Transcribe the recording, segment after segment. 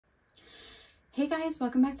Hey guys,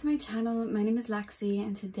 welcome back to my channel. My name is Lexi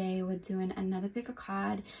and today we're doing another pick a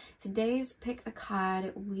card. Today's pick a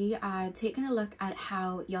card, we are taking a look at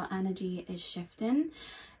how your energy is shifting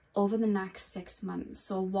over the next 6 months.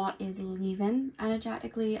 So what is leaving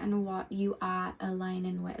energetically and what you are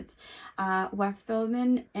aligning with. We're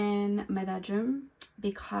filming in my bedroom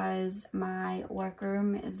because my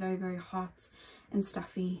workroom is very hot and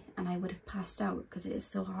stuffy and I would have passed out because it is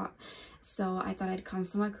so hot. So I thought I'd come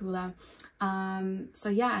somewhere cooler. So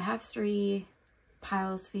yeah, I have 3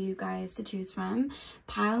 piles for you guys to choose from.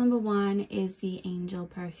 Pile number 1 is the Angel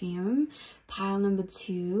perfume. Pile number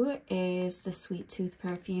 2 is the Sweet Tooth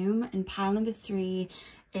perfume. And pile number 3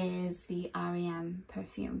 is the REM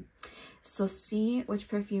perfume. So see which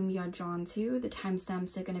perfume you're drawn to. The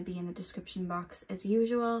timestamps are going to be in the description box as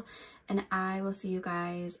usual. And I will see you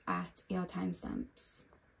guys at your timestamps.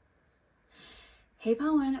 Hey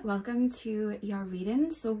Pawan, welcome to your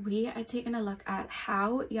reading. So we are taking a look at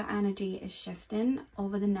how your energy is shifting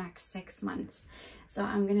over the next 6 months. So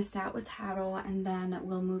I'm going to start with tarot and then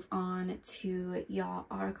we'll move on to your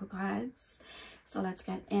oracle cards. So let's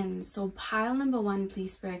get in. So pile number 1,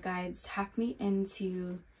 please spirit guides, tap me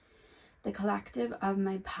into the collective of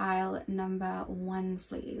my pile number 1s,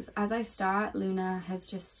 please. As I start, Luna has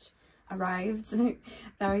just arrived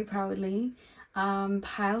very proudly.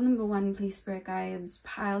 Pile number 1, please spirit guides.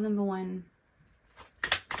 Pile number 1.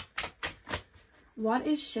 What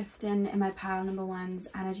is shifting in my pile number 1's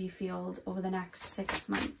energy field over the next 6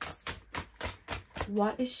 months?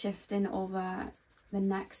 What is shifting over the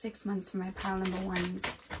next 6 months for my pile number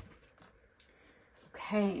 1's?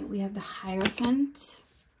 Okay, we have the Hierophant.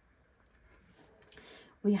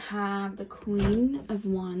 We have the Queen of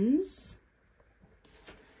Wands.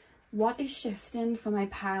 What is shifting for my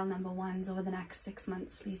pile number 1's over the next 6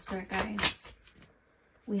 months, please, spirit guides?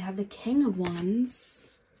 We have the King of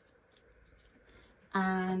Wands.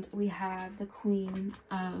 And we have the Queen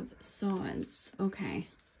of Swords. Okay.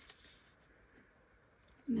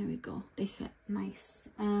 There we go. They fit nice.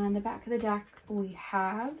 And the back of the deck, we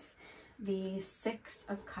have the 6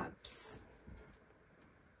 of Cups.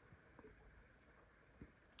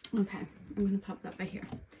 Okay, I'm going to pop that by here.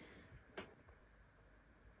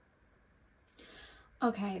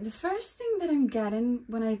 Okay, the first thing that I'm getting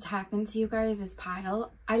when I tap into you guys'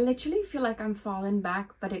 pile, I literally feel like I'm falling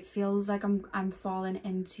back, but it feels like I'm falling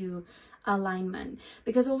into alignment.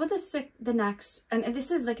 Because over the next, and this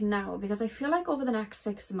is like now, because I feel like over the next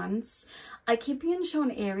 6 months, I keep being shown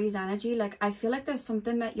Aries energy. Like I feel like there's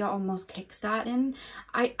something that you're almost kickstarting.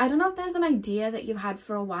 I don't know if there's an idea that you've had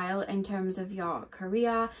for a while in terms of your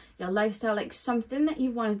career, your lifestyle, like something that you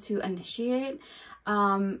wanted to initiate.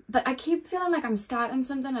 But I keep feeling like I'm starting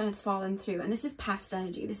something and it's falling through, and this is past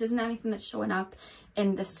energy. This isn't anything that's showing up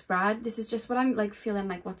in the spread. This is just what I'm like feeling,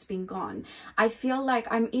 like what's been gone. I feel like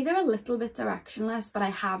I'm either a little bit directionless, but I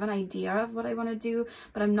have an idea of what I want to do,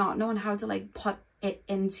 but I'm not knowing how to like put it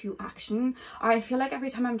into action. Or I feel like every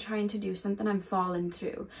time I'm trying to do something, I'm falling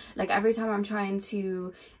through. Like every time I'm trying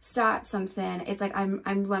to start something, it's like I'm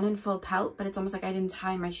running full pelt, but it's almost like I didn't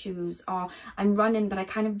tie my shoes. Or I'm running, but I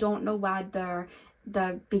kind of don't know where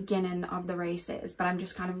the beginning of the race is, but I'm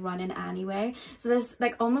just kind of running anyway. So there's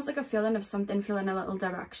like almost like a feeling of something feeling a little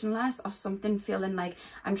directionless, or something feeling like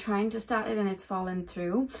I'm trying to start it and it's falling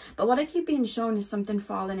through. But what I keep being shown is something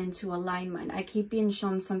falling into alignment. I keep being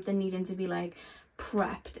shown something needing to be like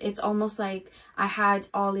prepped. It's almost like I had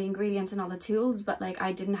all the ingredients and all the tools, but like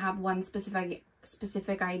I didn't have one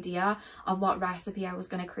specific idea of what recipe I was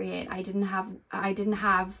going to create. I didn't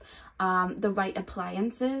have the right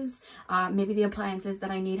appliances. Maybe the appliances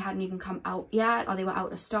that I need hadn't even come out yet, or they were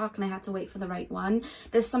out of stock and I had to wait for the right one.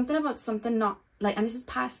 There's something about something not like, and this is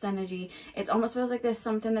past energy, it almost feels like there's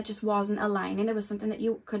something that just wasn't aligning. There was something that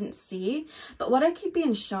you couldn't see. But what I keep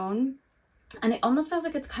being shown, and it almost feels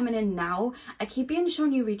like it's coming in now, I keep being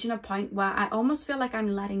shown you reaching a point where I almost feel like I'm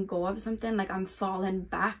letting go of something, like I'm falling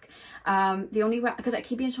back. The only way, because I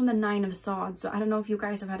keep being shown the 9 of Swords. So I don't know if you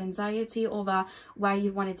guys have had anxiety over where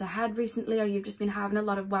you've wanted to head recently, or you've just been having a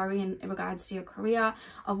lot of worry in regards to your career,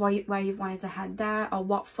 or where you've wanted to head there, or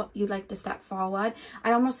what foot you'd like to step forward.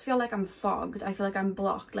 I almost feel like I'm fogged. I feel like I'm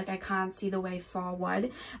blocked, like I can't see the way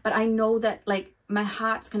forward. But I know that like my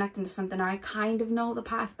heart's connecting to something, or I kind of know the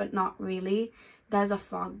path, but not really. there's a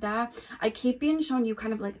fog there. I keep being shown you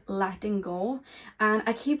kind of like letting go, and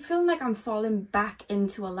I keep feeling like I'm falling back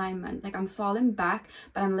into alignment. Like I'm falling back,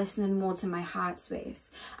 but I'm listening more to my heart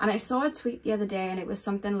space. And I saw a tweet the other day, and it was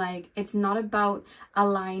something like, it's not about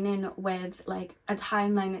aligning with like a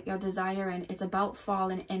timeline that you're desiring. It's about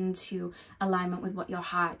falling into alignment with what your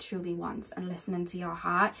heart truly wants and listening to your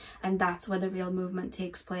heart. And that's where the real movement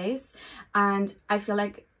takes place. And I feel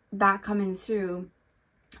like that coming through,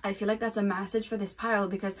 I feel like that's a message for this pile,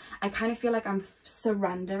 because I kind of feel like I'm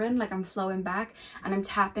surrendering, like I'm flowing back and I'm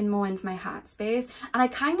tapping more into my heart space. And I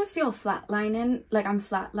kind of feel flatlining, like I'm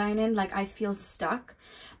flatlining, like I feel stuck.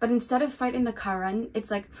 But instead of fighting the current, it's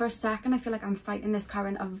like for a second I feel like I'm fighting this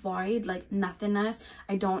current of void, like nothingness.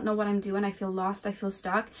 I don't know what I'm doing. I feel lost. I feel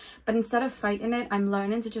stuck. But instead of fighting it, I'm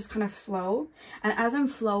learning to just kind of flow. And as I'm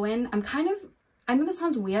flowing, I'm kind of, I know this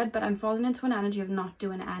sounds weird, but I'm falling into an energy of not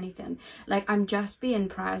doing anything. Like I'm just being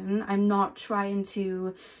present. I'm not trying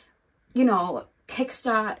to, you know,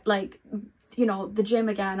 kickstart like, you know, the gym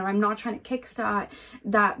again, or I'm not trying to kickstart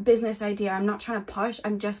that business idea. I'm not trying to push.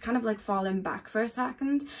 I'm just kind of like falling back for a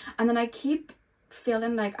second. And then I keep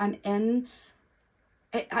feeling like I'm in,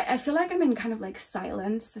 I feel like I'm in kind of like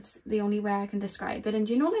silence. That's the only way I can describe it. And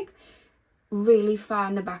you know, like really far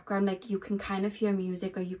in the background, like you can kind of hear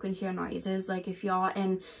music, or you can hear noises. Like if you're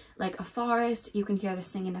in like a forest, you can hear the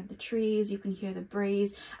singing of the trees, you can hear the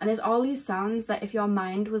breeze, and there's all these sounds that if your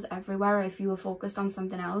mind was everywhere, or if you were focused on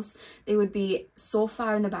something else, they would be so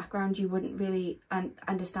far in the background you wouldn't really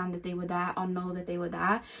understand that they were there or know that they were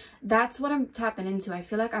there. That's what I'm tapping into. I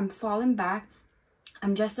feel like I'm falling back.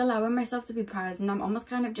 I'm just allowing myself to be present. I'm almost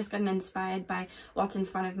kind of just getting inspired by what's in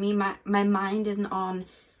front of me. My mind isn't on,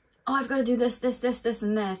 oh, I've got to do this, this, this,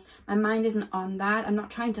 and this. My mind isn't on that. I'm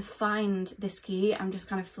not trying to find this key. I'm just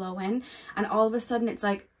kind of flowing. And all of a sudden, it's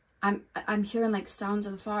like I'm hearing like sounds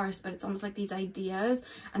of the forest, but it's almost like these ideas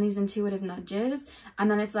and these intuitive nudges. And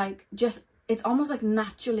then it's like just, it's almost like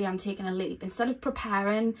naturally I'm taking a leap. Instead of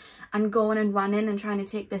preparing and going and running and trying to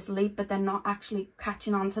take this leap, but then not actually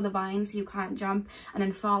catching onto the vine so you can't jump, and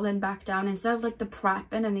then falling back down, instead of like the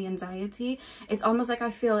prepping and the anxiety, it's almost like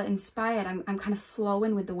I feel inspired. I'm kind of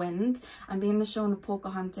flowing with the wind. I'm being shown of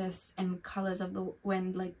Pocahontas in Colors of the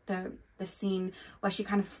Wind, like the scene where she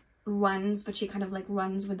kind of runs, but she kind of like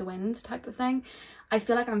runs with the wind type of thing. I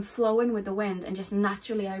feel like I'm flowing with the wind, and just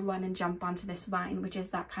naturally I run and jump onto this vine, which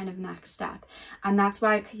is that kind of next step. And that's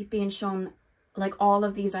why I keep being shown like all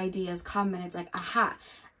of these ideas come, and it's like, aha.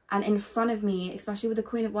 And in front of me, especially with the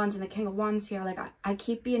Queen of Wands and the King of Wands here, like I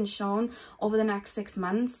keep being shown over the next 6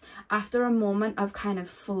 months, after a moment of kind of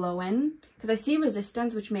flowing, because I see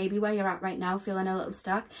resistance, which may be where you're at right now, feeling a little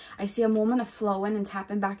stuck. I see a moment of flowing and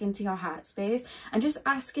tapping back into your heart space, and just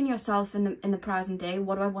asking yourself in the present day,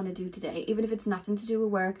 what do I want to do today? Even if it's nothing to do with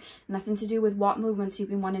work, nothing to do with what movements you've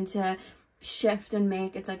been wanting to shift and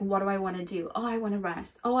make. It's like, what do I want to do? Oh, I want to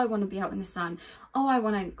rest. Oh, I want to be out in the sun. Oh, I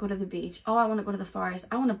want to go to the beach. Oh, I want to go to the forest.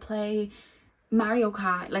 I want to play Mario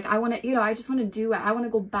Kart. Like I want to, you know, I just want to do it. I want to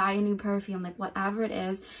go buy a new perfume, like whatever it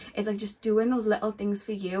is. It's like just doing those little things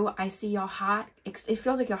for you. I see your heart, it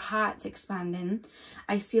feels like your heart's expanding.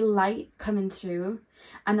 I see light coming through,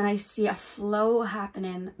 and then I see a flow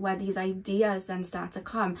happening where these ideas then start to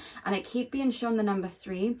come. And I keep being shown the number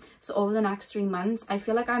 3. So over the next 3 months, I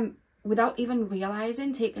feel like I'm, without even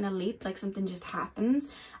realizing, taking a leap, like something just happens.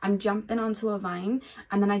 I'm jumping onto a vine,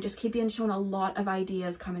 and then I just keep being shown a lot of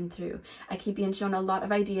ideas coming through. I keep being shown a lot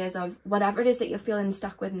of ideas of whatever it is that you're feeling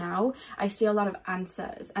stuck with now. I see a lot of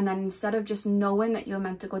answers. And then instead of just knowing that you're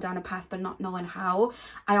meant to go down a path but not knowing how,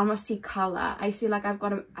 I almost see color. I see like I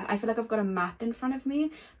feel like I've got a map in front of me,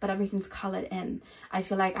 but everything's colored in. I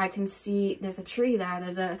feel like I can see there's a tree there,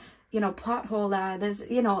 there's a, you know, pothole there, there's,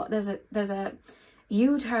 you know, there's a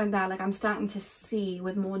U-turn there. Like I'm starting to see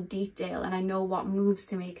with more detail, and I know what moves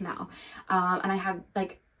to make now. And I have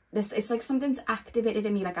like this, it's like something's activated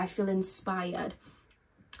in me. Like I feel inspired.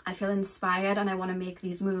 I feel inspired, and I want to make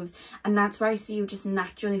these moves. And that's where I see you just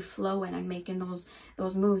naturally flowing and making those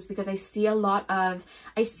moves, because I see a lot of,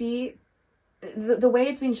 I see the way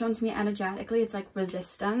it's been shown to me energetically, it's like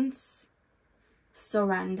resistance,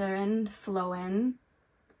 surrendering, flowing,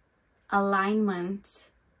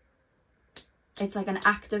 alignment. It's like an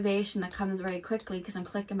activation that comes very quickly because I'm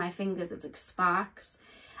clicking my fingers. It's like sparks.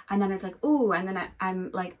 And then it's like, ooh, and then I'm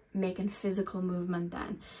like making physical movement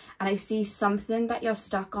then. And I see something that you're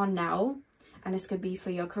stuck on now. And this could be for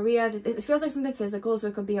your career. It feels like something physical. So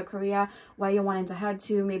it could be a career where you're wanting to head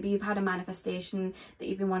to. Maybe you've had a manifestation that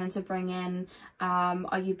you've been wanting to bring in.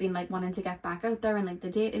 Or you've been like wanting to get back out there in like the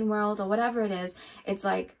dating world or whatever it is. It's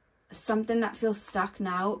like something that feels stuck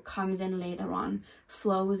now comes in later on,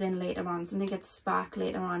 flows in later on, something gets sparked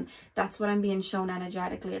later on. That's what I'm being shown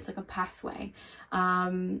energetically. It's like a pathway.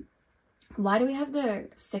 Why do we have the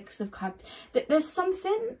Six of Cups? There's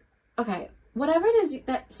something, okay, whatever it is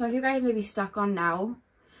that some of you guys may be stuck on now,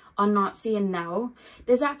 or not seeing now,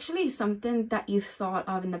 there's actually something that you've thought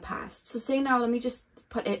of in the past. So say now, let me just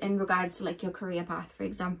put it in regards to like your career path, for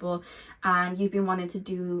example, and you've been wanting to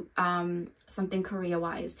do something career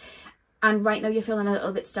wise, and right now you're feeling a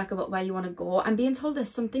little bit stuck about where you want to go. I'm being told there's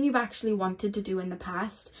something you've actually wanted to do in the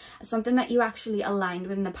past, something that you actually aligned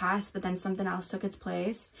with in the past, but then something else took its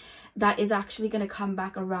place, that is actually going to come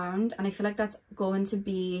back around. And I feel like that's going to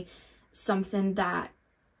be something that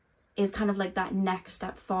is kind of like that next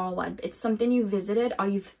step forward. It's something you visited or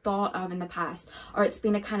you've thought of in the past, or it's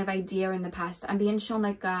been a kind of idea in the past. I'm being shown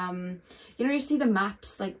like you know, you see the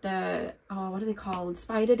maps, like the, oh, what are they called,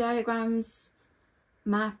 spider diagrams,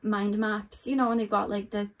 mind maps, you know, and they've got like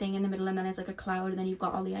the thing in the middle and then it's like a cloud and then you've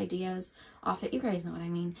got all the ideas off it. You guys know what I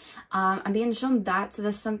mean. I'm being shown that. So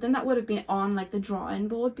there's something that would have been on like the drawing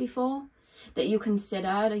board before that you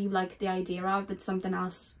considered or you liked the idea of, but something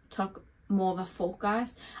else took more of a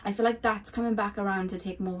focus. I feel like that's coming back around to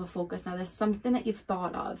take more of a focus now. There's something that you've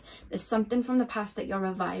thought of, there's something from the past that you're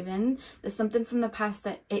reviving, there's something from the past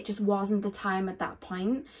that it just wasn't the time at that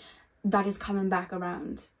point, that is coming back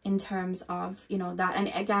around in terms of, you know, that. And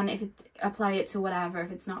again, if it apply it to whatever,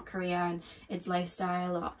 if it's not career and it's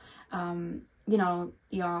lifestyle, or you know,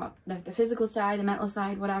 your the physical side, the mental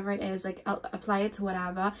side, whatever it is, like apply it to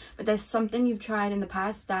whatever. But there's something you've tried in the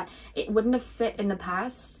past that it wouldn't have fit in the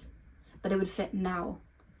past, but it would fit now.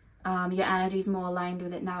 Your energy is more aligned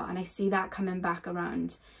with it now, and I see that coming back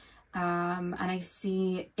around. And I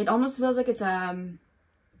see, it almost feels like it's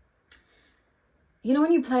you know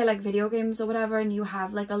when you play like video games or whatever and you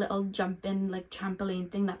have like a little jumping like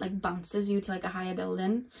trampoline thing that like bounces you to like a higher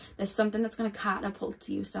building, there's something that's going to catapult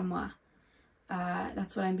you somewhere.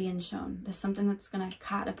 That's what I'm being shown. There's something that's going to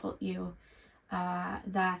catapult you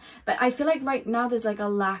there. But I feel like right now there's like a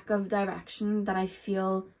lack of direction that I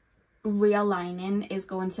feel realigning is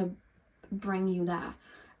going to bring you there.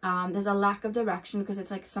 There's a lack of direction because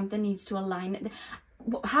it's like something needs to align.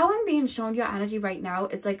 How I'm being shown your energy right now,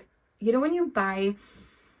 it's like, you know when you buy,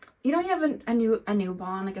 you know when you have a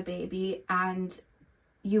newborn, like a baby, and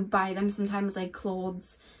you buy them sometimes like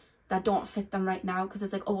clothes that don't fit them right now because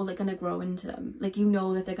it's like, oh, they're gonna grow into them, like you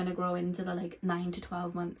know that they're gonna grow into the like 9 to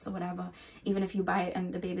 12 months or whatever, even if you buy it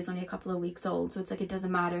and the baby's only a couple of weeks old. So it's like, it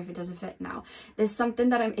doesn't matter if it doesn't fit now. There's something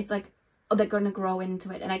that it's like, oh, they're gonna grow into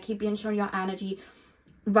it. And I keep being shown your energy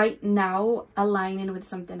right now aligning with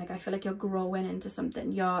something. Like I feel like you're growing into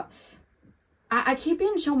something. I keep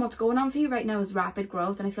being shown what's going on for you right now is rapid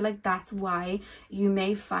growth, and I feel like that's why you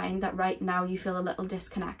may find that right now you feel a little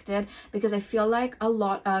disconnected, because I feel like a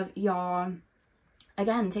lot of your,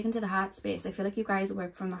 again, taken to the heart space, I feel like you guys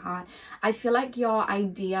work from the heart. I feel like your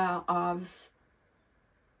idea of,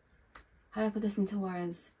 how do I put this into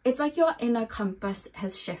words? It's like your inner compass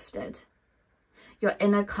has shifted. Your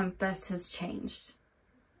inner compass has changed.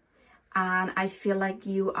 And I feel like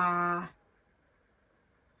you are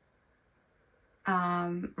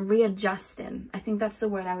readjusting. I think that's the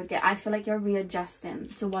word I would get. I feel like you're readjusting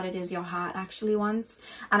to what it is your heart actually wants.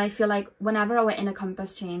 And I feel like whenever our inner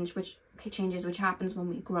compass changes, which happens when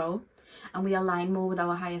we grow and we align more with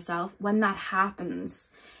our higher self, when that happens,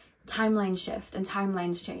 timelines shift and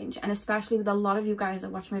timelines change. And especially with a lot of you guys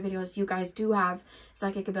that watch my videos, you guys do have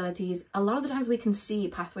psychic abilities. A lot of the times we can see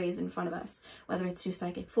pathways in front of us, whether it's through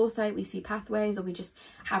psychic foresight, we see pathways, or we just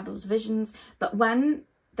have those visions. But when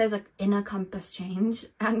there's an inner compass change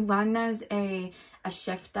and when there's a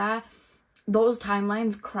shift there, those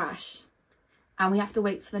timelines crash and we have to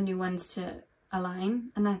wait for the new ones to align,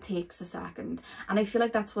 and that takes a second. And I feel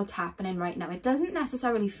like that's what's happening right now. It doesn't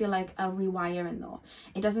necessarily feel like a rewiring though.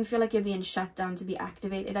 It doesn't feel like you're being shut down to be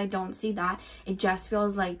activated. I don't see that. It just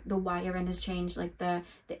feels like the wiring has changed, like the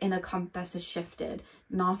inner compass has shifted.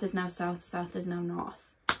 North is now south, south is now north.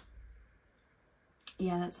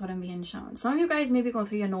 Yeah, that's what I'm being shown. Some of you guys may be going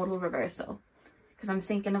through your nodal reversal, because I'm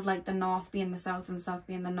thinking of like the north being the south and south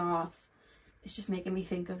being the north. It's just making me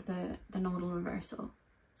think of the nodal reversal.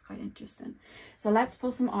 It's quite interesting. So let's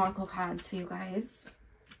pull some oracle cards for you guys.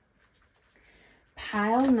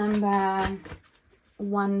 Pile number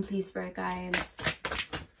 1, please, spirit guides.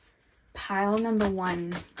 Pile number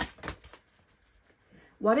 1.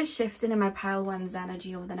 What is shifting in my pile 1's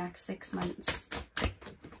energy over the next 6 months?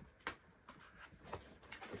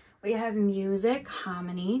 We have music,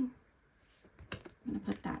 harmony. I'm going to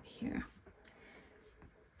put that here.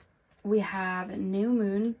 We have new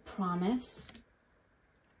moon, promise.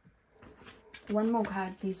 One more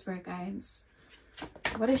card, please, Spirit Guides.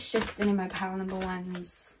 What is shifting in my pile number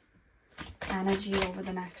one's energy over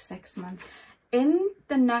the next 6 months? In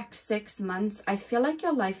the next 6 months, I feel like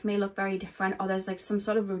your life may look very different, or there's like some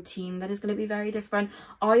sort of routine that is going to be very different,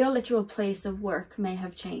 or your literal place of work may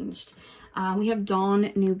have changed. We have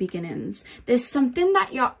dawn, new beginnings. There's something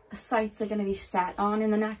that your sights are going to be set on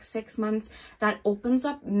in the next 6 months that opens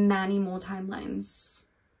up many more timelines.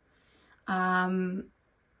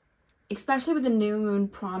 Especially with the new moon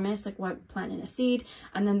promise, like we're planting a seed,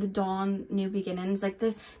 and then the dawn, new beginnings. Like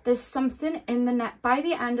there's something in the by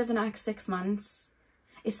the end of the next 6 months,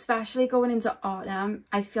 especially going into autumn,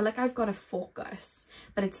 I feel like I've got to focus,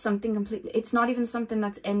 but it's something completely, it's not even something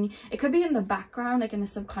that's in, it could be in the background, like in the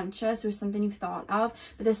subconscious, or something you've thought of,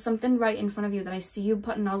 but there's something right in front of you that I see you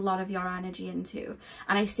putting a lot of your energy into,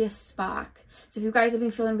 and I see a spark. So if you guys have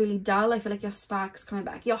been feeling really dull, I feel like your spark's coming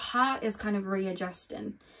back. Your heart is kind of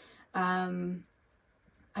readjusting.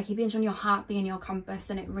 I keep being shown your heart being your compass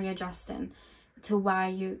and it readjusting to where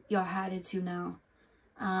you're headed to now.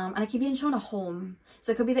 And I keep being shown a home.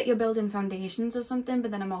 So it could be that you're building foundations or something, but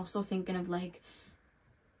then I'm also thinking of like,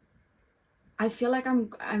 I feel like I'm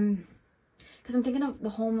because I'm thinking of the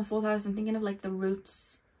home, the fourth house, I'm thinking of like the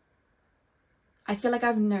roots. I feel like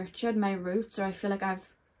I've nurtured my roots, or I feel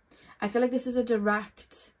like this is a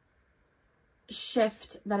direct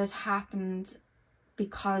shift that has happened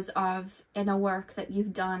because of inner work that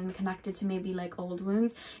you've done connected to maybe like old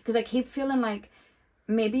wounds. Because I keep feeling like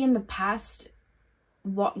maybe in the past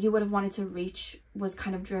what you would have wanted to reach was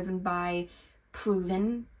kind of driven by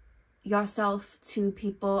proving yourself to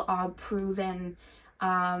people, or proving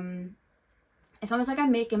it's almost like I'm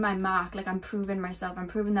making my mark, like I'm proving myself, I'm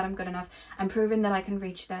proving that I'm good enough, I'm proving that I can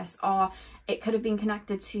reach this. Or it could have been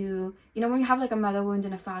connected to, you know, when you have like a mother wound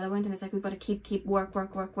and a father wound, and it's like we've got to keep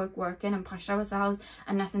working and push ourselves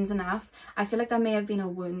and nothing's enough. I feel like there may have been a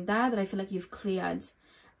wound there that I feel like you've cleared.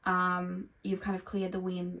 You've kind of cleared the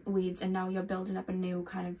weeds, and now you're building up a new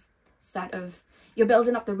kind of set of, you're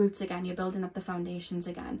building up the roots again, you're building up the foundations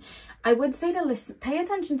again. I would say to listen, pay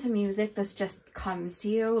attention to music that just comes to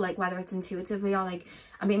you, like whether it's intuitively, or like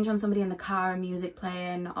I'm being shown somebody in the car, music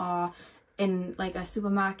playing, or in like a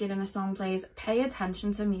supermarket and a song plays. Pay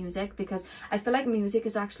attention to music, because I feel like music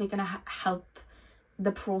is actually going to help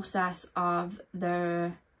the process of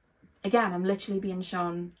the, again, I'm literally being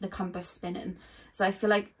shown the compass spinning. So I feel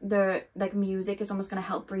like music is almost going to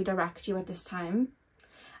help redirect you at this time.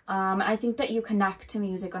 I think that you connect to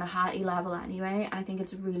music on a hearty level anyway, and I think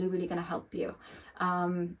it's really, really going to help you.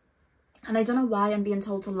 And I don't know why I'm being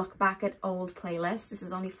told to look back at old playlists. This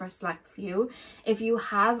is only for a select few. If you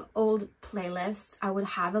have old playlists, I would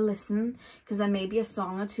have a listen, because there may be a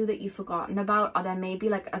song or two that you've forgotten about, or there may be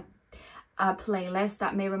like a playlist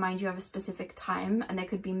that may remind you of a specific time, and there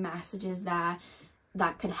could be messages there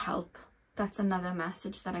that could help. That's another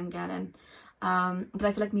message that I'm getting. But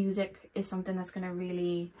I feel like music is something that's going to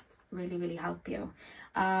really, really, really help you.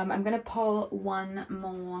 I'm going to pull one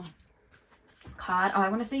more card. Oh, I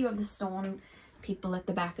want to say you have the stone people at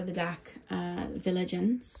the back of the deck,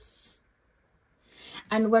 Vigilance.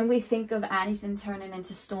 And when we think of anything turning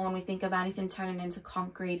into stone, we think of anything turning into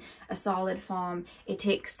concrete, a solid form. It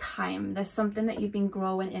takes time. There's something that you've been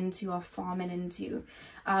growing into or forming into,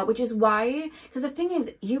 which is why, because the thing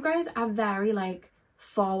is, you guys are very like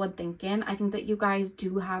forward thinking. I think that you guys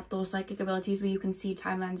do have those psychic abilities where you can see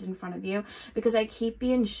timelines in front of you, because I keep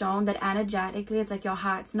being shown that energetically it's like your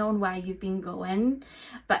heart's known where you've been going,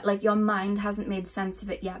 but like your mind hasn't made sense of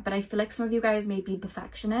it yet. But I feel like some of you guys may be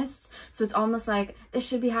perfectionists, so it's almost like this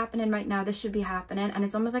should be happening right now, this should be happening, and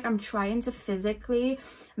it's almost like I'm trying to physically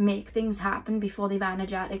make things happen before they've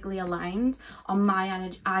energetically aligned, or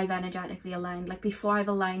I've energetically aligned, like before I've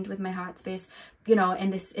aligned with my heart space, you know, in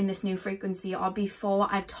this new frequency, or before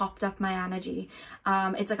I've topped up my energy.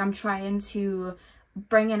 It's like I'm trying to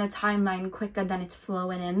bring in a timeline quicker than it's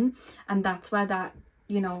flowing in, and that's where that,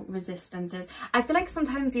 you know, resistance is. I feel like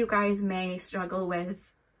sometimes you guys may struggle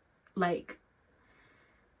with, like,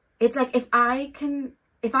 it's like if I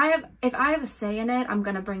have a say in it, I'm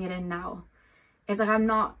gonna bring it in now. It's like I'm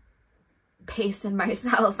not pacing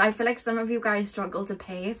myself. I feel like some of you guys struggle to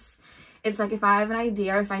pace. It's like if I have an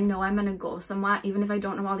idea, if I know I'm going to go somewhere, even if I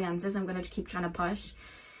don't know all the answers, I'm going to keep trying to push.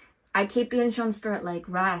 I keep being shown spirit like,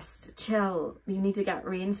 rest, chill, you need to get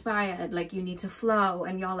re-inspired, like you need to flow,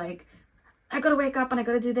 and you're like, I got to wake up and I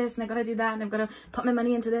got to do this and I got to do that and I've got to put my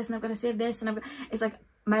money into this and I've got to save this and it's like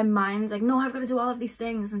my mind's like, no, I've got to do all of these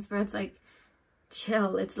things, and spirit's like,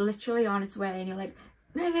 chill, it's literally on its way, and you're like,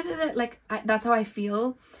 like that's how I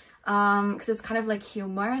feel. Because it's kind of like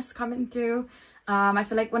humorous coming through. I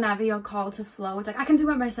feel like whenever you're called to flow, it's like, I can do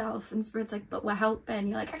it myself, and Spirit's like, but we're helping.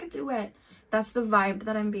 You're like, I can do it. That's the vibe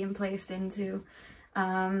that I'm being placed into.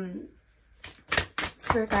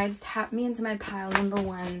 Spirit guides, tap me into my pile number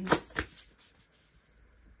ones.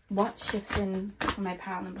 What's shifting for my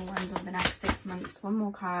pile number ones over the next 6 months? One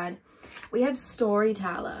more card. We have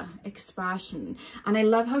storyteller, expression, and I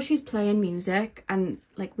love how she's playing music, and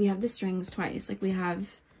like we have the strings twice. Like we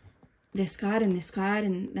have this card and this card,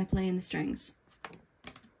 and they're playing the strings.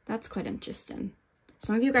 That's quite interesting.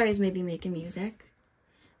 Some of you guys may be making music,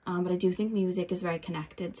 but I do think music is very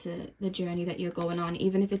connected to the journey that you're going on,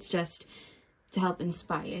 even if it's just to help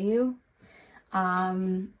inspire you.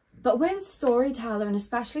 But with storyteller, and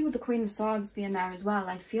especially with the Queen of Swords being there as well,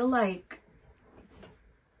 I feel like,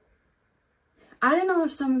 I don't know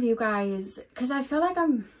if some of you guys, because I feel like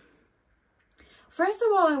first of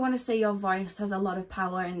all, I want to say your voice has a lot of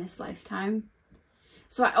power in this lifetime.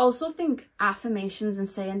 So I also think affirmations and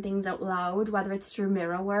saying things out loud, whether it's through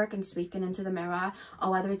mirror work and speaking into the mirror,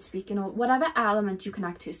 or whether it's speaking over whatever element you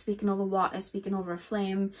connect to, speaking over water, speaking over a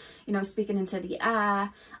flame, you know, speaking into the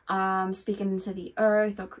air, speaking into the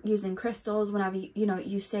earth, or using crystals, whenever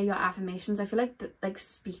you say your affirmations. I feel like like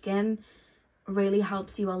speaking really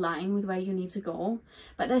helps you align with where you need to go.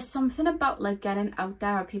 But there's something about like getting out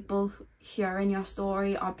there, or people hearing your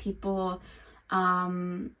story, or people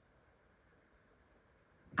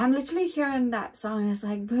I'm literally hearing that song, and it's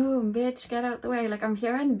like, boom, bitch, get out the way. Like, I'm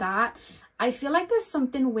hearing that. I feel like there's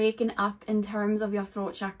something waking up in terms of your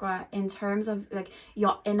throat chakra, in terms of like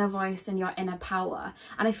your inner voice and your inner power.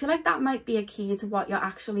 And I feel like that might be a key to what you're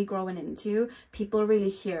actually growing into. People really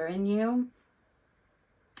hearing you.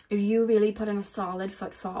 If you really put in a solid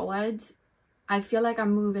foot forward, I feel like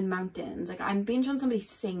I'm moving mountains. Like, I'm being shown somebody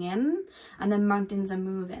singing, and then mountains are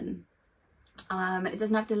moving. It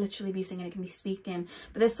doesn't have to literally be singing, it can be speaking,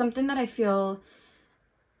 but there's something that I feel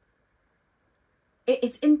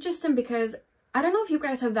it's interesting, because I don't know if you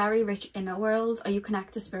guys have very rich inner worlds, or you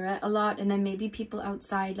connect to spirit a lot, and then maybe people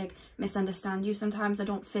outside like misunderstand you sometimes, or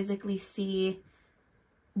don't physically see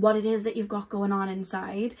what it is that you've got going on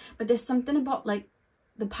inside. But there's something about like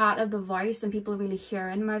the part of the voice, and people really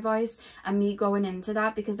hearing my voice, and me going into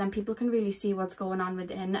that, because then people can really see what's going on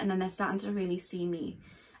within, and then they're starting to really see me.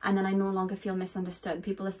 And then I no longer feel misunderstood.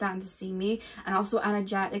 People are starting to see me. And also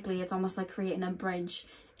energetically, it's almost like creating a bridge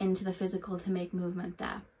into the physical to make movement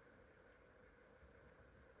there.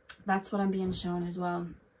 That's what I'm being shown as well.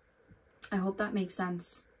 I hope that makes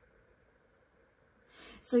sense.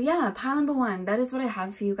 So yeah, pile number one, that is what I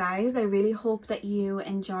have for you guys. I really hope that you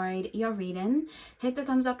enjoyed your reading. Hit the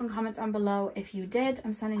thumbs up and comment down below if you did.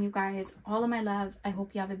 I'm sending you guys all of my love. I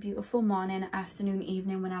hope you have a beautiful morning, afternoon,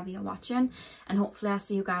 evening, whenever you're watching. And hopefully I'll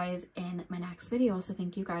see you guys in my next video. So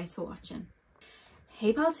thank you guys for watching.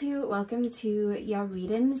 Hey pal 2, welcome to your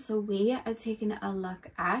reading. So we are taking a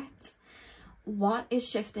look at what is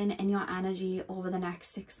shifting in your energy over the next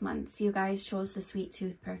 6 months. You guys chose the Sweet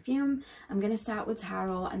Tooth perfume. I'm going to start with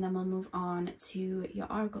tarot, and then we'll move on to your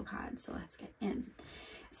oracle cards. So let's get in.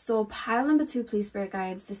 So pile number 2, please, spirit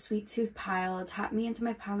guides, the Sweet Tooth pile. Tap me into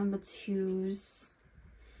my pile number 2s.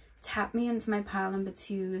 Tap me into my pile number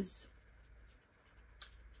 2s.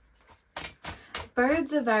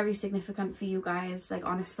 Birds are very significant for you guys, like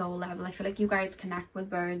on a soul level. I feel like you guys connect with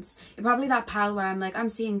birds. You're probably that pile where I'm like, I'm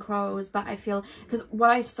seeing crows, but I feel, because what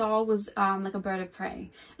I saw was like a bird of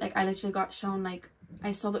prey. Like I literally got shown, like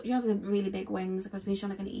I saw that, you know, the really big wings. Like I was being shown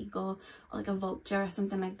like an eagle or like a vulture or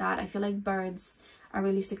something like that. I feel like birds are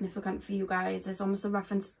really significant for you guys. There's almost a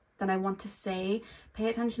reference that I want to say, pay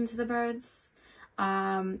attention to the birds.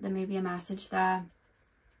 There may be a message there.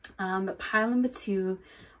 But pile number 2,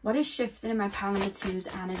 what is shifting in my pile number 2's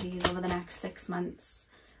energies over the next 6 months?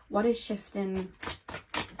 What is shifting?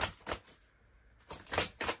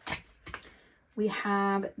 We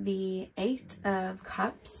have the 8 of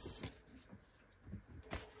Cups.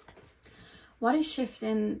 What is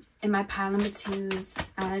shifting in my pile number 2's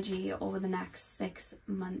energy over the next 6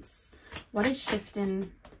 months? What is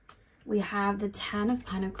shifting? We have the 10 of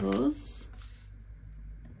Pentacles.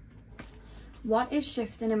 What is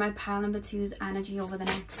shifting in my pile number 2's energy over the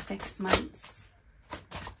next 6 months?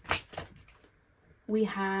 We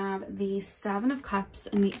have the 7 of Cups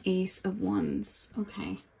and the Ace of Wands.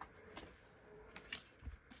 Okay.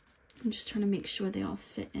 I'm just trying to make sure they all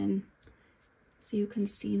fit in so you can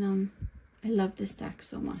see them. I love this deck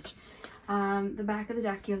so much. The back of the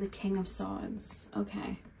deck, you have the King of Swords.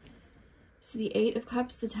 Okay. So the 8 of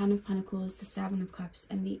Cups, the 10 of Pentacles, the 7 of Cups,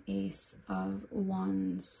 and the Ace of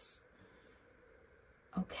Wands.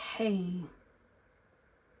 Okay.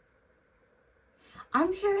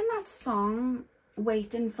 I'm hearing that song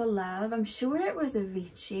waiting for love. I'm sure it was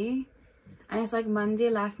Avicii. And it's like, Monday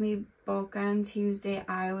left me broken, Tuesday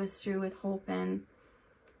I was through with hoping.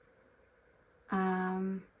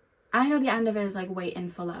 And I know the end of it is like waiting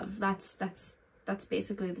for love. That's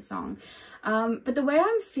basically the song. But the way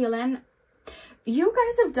I'm feeling, you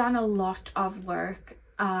guys have done a lot of work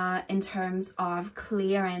in terms of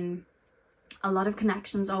clearing a lot of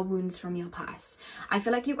connections or wounds from your past. I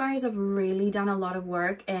feel like you guys have really done a lot of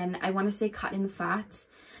work in, I want to say, cutting the fat.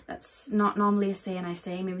 That's not normally a saying I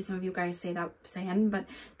say. Maybe some of you guys say that saying, but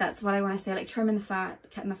that's what I want to say, like trimming the fat,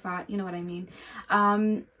 cutting the fat, you know what I mean?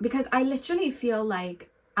 Because I literally feel like,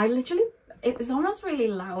 it's almost really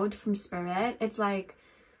loud from spirit. It's like,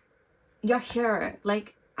 you're here.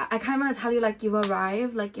 Like, I kind of want to tell you, like, you've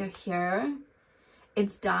arrived, like, you're here.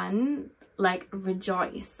 It's done. Like,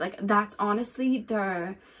 rejoice. Like, that's honestly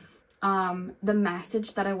the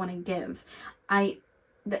message that I want to give. I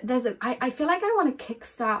feel like I want to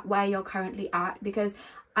kickstart where you're currently at, because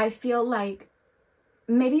I feel like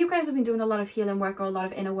maybe you guys have been doing a lot of healing work or a lot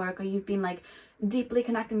of inner work, or you've been like deeply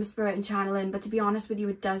connecting with spirit and channeling, but to be honest with you,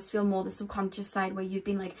 it does feel more the subconscious side where you've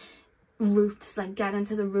been like roots, like getting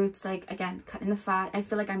to the roots, like again, cutting the fat. I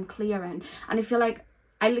feel like I'm clearing, and I feel like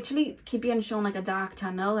I literally keep being shown like a dark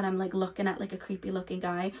tunnel, and I'm like looking at like a creepy looking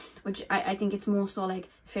guy, which I think it's more so like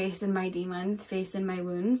facing my demons, facing my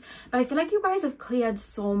wounds. But I feel like you guys have cleared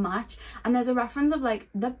so much, and there's a reference of like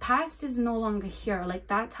the past is no longer here. Like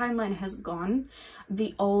that timeline has gone,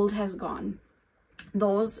 the old has gone.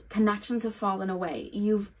 Those connections have fallen away.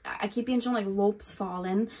 I keep being shown like ropes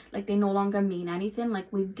falling, like they no longer mean anything, like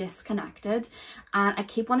we've disconnected. And I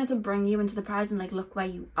keep wanting to bring you into the present, like look where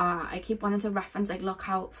you are. I keep wanting to reference like look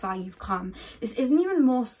how far you've come. This isn't even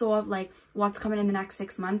more so of like what's coming in the next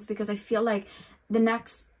 6 months, because I feel like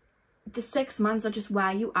the 6 months are just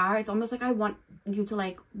where you are. It's almost like I want you to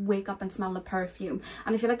like wake up and smell the perfume,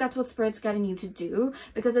 and I feel like that's what spirit's getting you to do,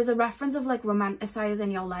 because there's a reference of like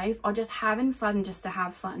romanticizing your life or just having fun just to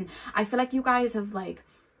have fun. I feel like you guys have like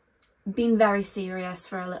been very serious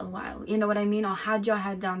for a little while, you know what I mean, or had your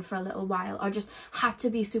head down for a little while, or just had to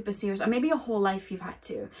be super serious, or maybe your whole life you've had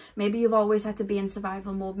to. Maybe you've always had to be in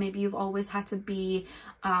survival mode. Maybe you've always had to be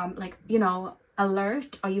like, you know,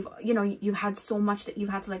 alert, or you've had so much that you've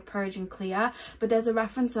had to like purge and clear. But there's a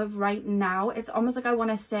reference of right now, it's almost like I want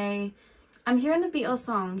to say, I'm hearing the Beatles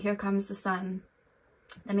song Here Comes the Sun.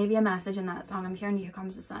 There may be a message in that song. I'm hearing Here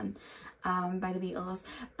Comes the Sun by the Beatles,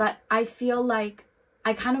 but I feel like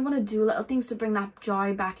I kind of want to do little things to bring that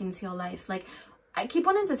joy back into your life. Like I keep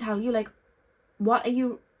wanting to tell you, like, what are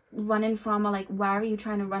you running from, or like where are you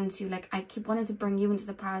trying to run to? Like I keep wanting to bring you into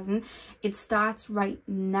the present. It starts right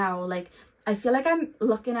now. Like I feel like I'm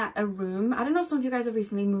looking at a room. I don't know if some of you guys have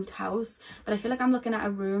recently moved house, but I feel like I'm looking at a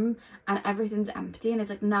room and everything's empty, and it's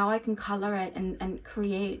like now I can color it and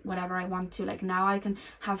create whatever I want to. Like now I can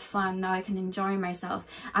have fun, now I can enjoy myself.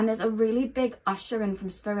 And there's a really big ushering from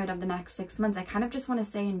spirit of the next 6 months. I kind of just want to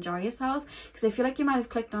say enjoy yourself, because I feel like you might have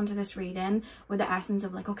clicked onto this reading with the essence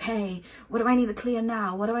of like, okay, what do I need to clear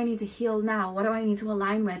now? What do I need to heal now? What do I need to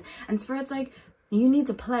align with? And spirit's like, you need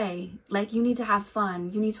to play, like you need to have fun,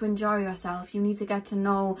 you need to enjoy yourself, you need to get to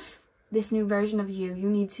know this new version of you. You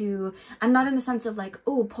need to, and not in the sense of like,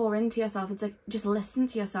 oh, pour into yourself. It's like, just listen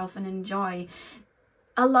to yourself and enjoy.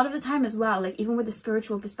 A lot of the time as well, like even with the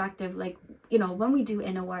spiritual perspective, like, you know, when we do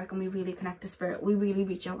inner work and we really connect to spirit, we really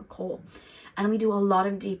reach our core, and we do a lot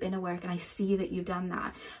of deep inner work, and I see that you've done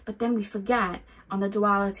that. But then we forget on the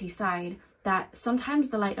duality side that sometimes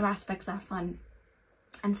the lighter aspects are fun,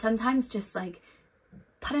 and sometimes just like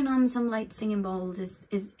putting on some light singing bowls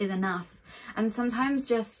is enough. And sometimes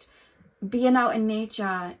just being out in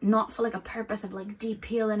nature, not for like a purpose of like deep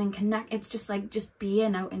healing and connect, it's just like just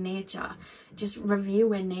being out in nature, just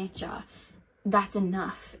reviewing nature, that's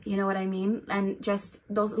enough, you know what I mean? And just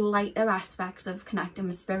those lighter aspects of connecting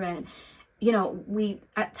with spirit, you know, we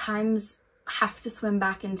at times have to swim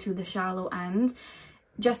back into the shallow end,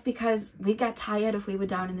 just because we get tired if we were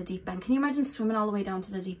down in the deep end. Can you imagine swimming all the way down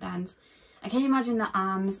to the deep end? I can you imagine the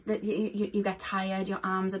arms, that you get tired, your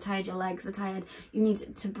arms are tired, your legs are tired, you need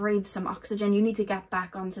to breathe some oxygen, you need to get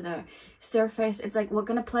back onto the surface. It's like, we're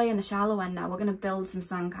going to play in the shallow end now, we're going to build some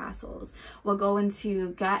sandcastles, we're going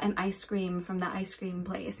to get an ice cream from the ice cream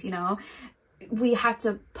place, you know. We had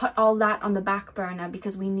to put all that on the back burner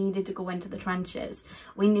because we needed to go into the trenches.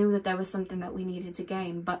 We knew that there was something that we needed to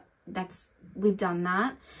gain, but we've done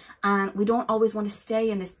that, and we don't always want to stay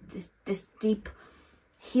in this deep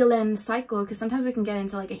healing cycle, because sometimes we can get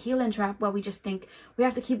into like a healing trap where we just think we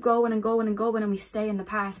have to keep going and going and going, and we stay in the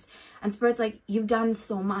past. And spirit's like, you've done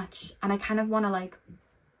so much, and I kind of want to like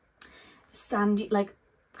stand, like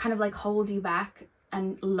kind of like hold you back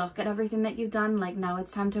and look at everything that you've done. Like, now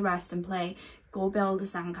it's time to rest and play. Go build a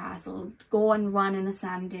sandcastle, go and run in the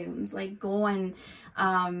sand dunes, like go and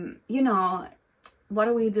you know, what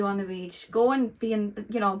do we do on the beach? Go and be in,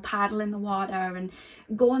 you know, paddle in the water and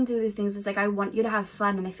go and do these things. It's like, I want you to have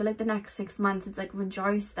fun. And I feel like the next 6 months, it's like,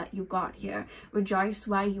 rejoice that you got here, rejoice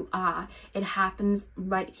where you are. It happens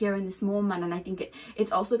right here in this moment. And I think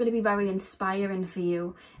it's also going to be very inspiring for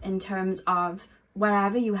you in terms of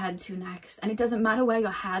wherever you head to next. And it doesn't matter where you're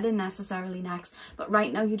heading necessarily next, but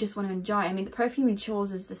right now you just want to enjoy. I mean, the perfume you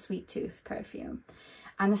chose is the Sweet Tooth perfume,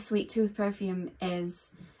 and the Sweet Tooth perfume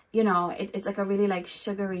is, you know, it's like a really like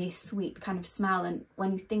sugary sweet kind of smell. And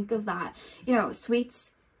when you think of that, you know,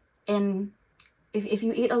 sweets, in if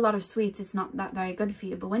you eat a lot of sweets, it's not that very good for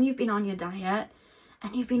you. But when you've been on your diet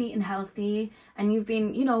and you've been eating healthy and you've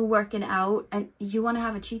been, you know, working out, and you want to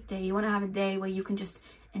have a cheat day, you want to have a day where you can just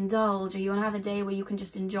indulge, or you want to have a day where you can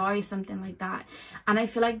just enjoy something like that. And I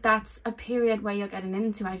feel like that's a period where you're getting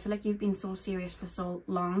into. I feel like you've been so serious for so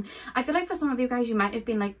long. I feel like for some of you guys, you might have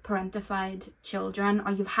been like parentified children,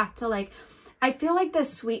 or you've had to like, I feel like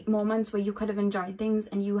there's sweet moments where you could have enjoyed things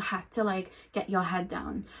and you had to like get your head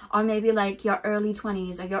down, or maybe like your early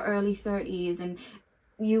 20s or your early 30s, and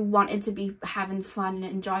you wanted to be having fun and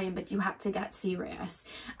enjoying, but you had to get serious.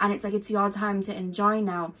 And it's like, it's your time to enjoy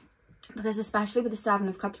now. Because especially with the Seven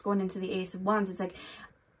of Cups going into the Ace of Wands, it's like,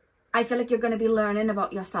 I feel like you're going to be learning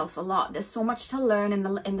about yourself a lot. There's so much to learn in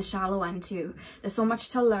the shallow end too. There's so much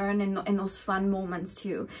to learn in those fun moments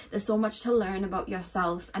too. There's so much to learn about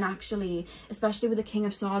yourself. And actually, especially with the King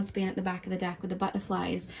of Swords being at the back of the deck with the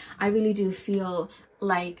butterflies, I really do feel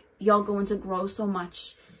like you're going to grow so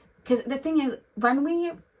much. Because the thing is,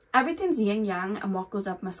 everything's yin yang, and what goes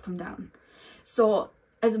up must come down. So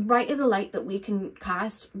as bright as a light that we can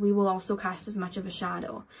cast, we will also cast as much of a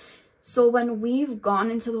shadow. So when we've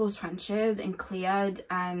gone into those trenches and cleared,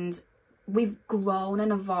 and we've grown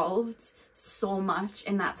and evolved so much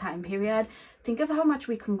in that time period, think of how much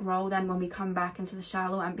we can grow then when we come back into the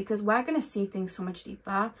shallow end, because we're going to see things so much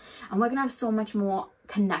deeper, and we're going to have so much more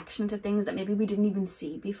connection to things that maybe we didn't even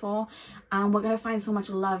see before, and we're going to find so much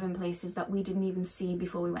love in places that we didn't even see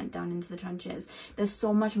before we went down into the trenches. There's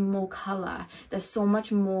so much more color, there's so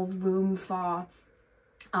much more room for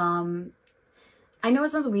I know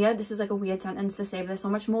it sounds weird, this is like a weird sentence to say, but there's so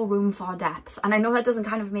much more room for depth. And I know that doesn't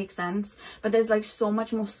kind of make sense, but there's like so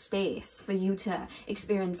much more space for you to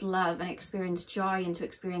experience love and experience joy and to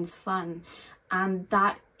experience fun. And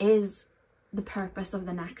that is the purpose of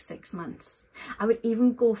the next 6 months. I would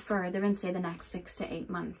even go further and say the next 6 to 8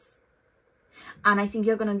 months. And I think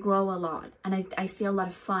you're going to grow a lot, and I see a lot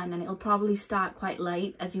of fun, and it'll probably start quite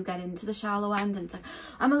light as you get into the shallow end, and it's like,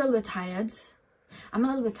 I'm a little bit tired,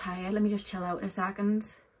 let me just chill out a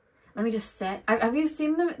second, let me just sit. Have you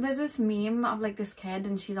seen there's this meme of like this kid,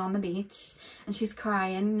 and she's on the beach and she's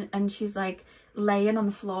crying, and she's like laying on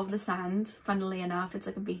the floor of the sand, funnily enough, it's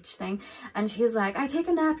like a beach thing, and she's like, I take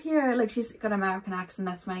a nap here, like she's got an American accent,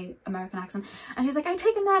 that's my American accent, and she's like, I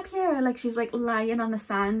take a nap here, like she's like lying on the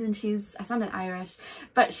sand, and I sounded Irish,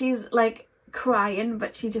 but she's like crying,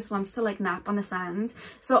 but she just wants to like nap on the sand.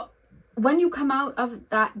 So when you come out of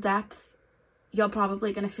that depth, you're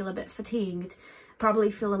probably going to feel a bit fatigued, probably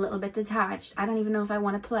feel a little bit detached. I don't even know if I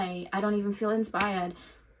want to play, I don't even feel inspired.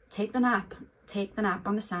 Take the nap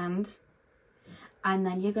on the sand, and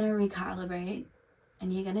then you're going to recalibrate,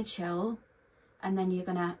 and you're going to chill, and then you're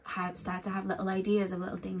going to start to have little ideas of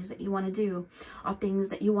little things that you want to do, or things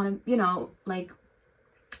that you want to, you know, like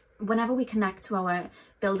whenever we connect to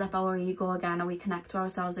build up our ego again, or we connect to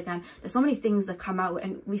ourselves again, there's so many things that come out,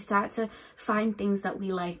 and we start to find things that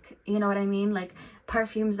we like, you know what I mean, like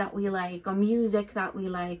perfumes that we like, or music that we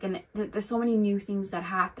like, and there's so many new things that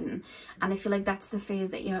happen. And I feel like that's the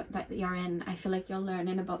phase that you're in. I feel like you're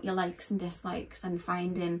learning about your likes and dislikes, and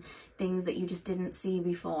finding things that you just didn't see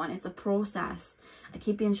before, and it's a process. I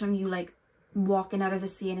keep being shown you like walking out of the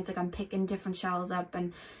sea, and it's like I'm picking different shells up,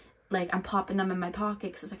 and like I'm popping them in my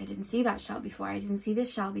pocket, because it's like, I didn't see that shell before, I didn't see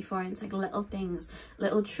this shell before, and it's like little things,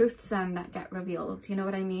 little truths then that get revealed, you know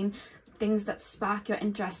what I mean, things that spark your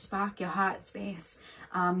interest, spark your heart space.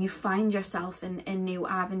 You find yourself in new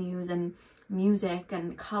avenues, and music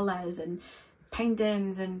and colors and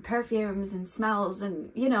paintings and perfumes and smells, and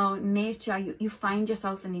you know, nature. You find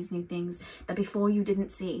yourself in these new things that before you didn't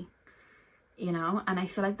see, you know. And I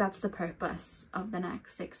feel like that's the purpose of the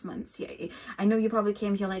next 6 months. Yeah, I know you probably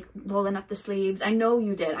came here like rolling up the sleeves. I know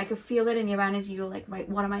you did. I could feel it in your energy. You're like, right,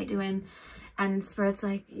 what am I doing? And Spirit's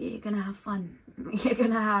like, you're gonna have fun. You're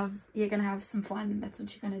gonna have some fun. That's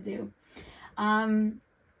what you're gonna do.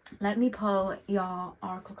 let me pull your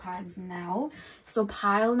oracle cards now. So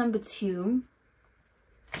pile number 2.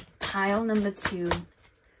 Pile number 2.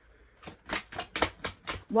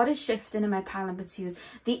 What is shifting in my pile number 2s?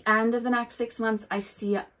 The end of the next 6 months, I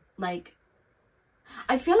see it like,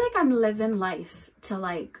 I feel like I'm living life to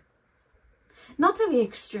like, not to the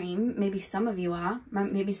extreme. Maybe some of you are.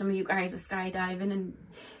 Maybe some of you guys are skydiving and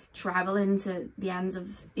traveling to the ends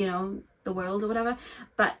of, you know, the world or whatever.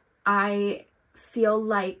 But I feel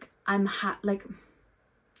like I'm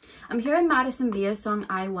hearing Madison Beer's song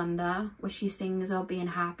I Wonder, where she sings about being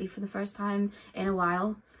happy for the first time in a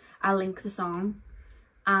while. I'll link the song.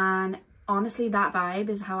 And honestly, that vibe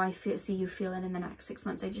is how I see you feeling in the next 6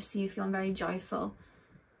 months. I just see you feeling very joyful.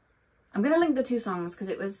 I'm going to link the 2 songs because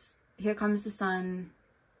it was Here Comes the Sun,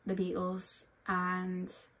 the Beatles,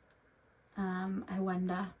 and I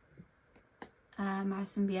Wonder,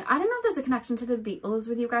 Madison Beer. I don't know if there's a connection to the Beatles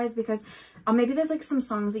with you guys, because, or maybe there's like some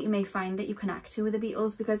songs that you may find that you connect to with the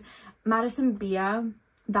Beatles, because Madison Beer,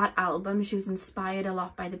 that album, she was inspired a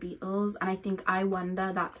lot by the Beatles, and I think I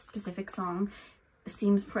Wonder, that specific song,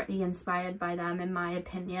 seems pretty inspired by them in my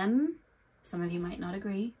opinion. Some of you might not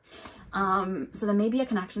agree. So there may be a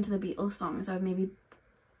connection to the Beatles songs. I would maybe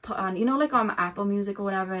put on, you know, like on Apple Music or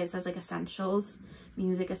whatever, it says like essentials,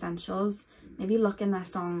 music essentials. Maybe look in their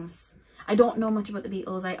songs. I don't know much about the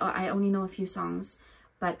Beatles. I only know a few songs,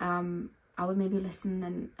 but I would maybe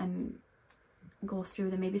listen and go through.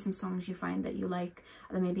 There may be some songs you find that you like,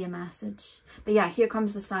 or there may be a message. But yeah, Here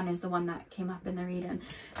Comes the Sun is the one that came up in the reading.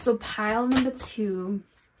 So pile number 2,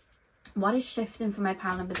 what is shifting for my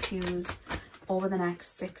pile number 2s over the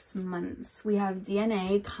next 6 months? We have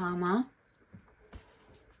DNA, karma.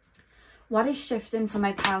 What is shifting for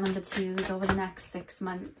my pile number 2s over the next 6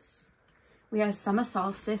 months? We have summer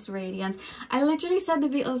solstice, radiance. I literally said the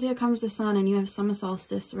Beatles, Here Comes the Sun, and you have summer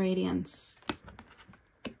solstice, radiance.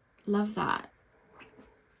 Love that.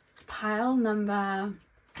 Pile number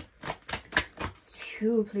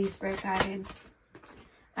 2, please, spirit guides.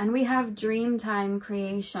 And we have dream time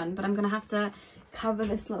creation, but I'm going to have to cover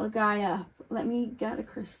this little guy up. Let me get a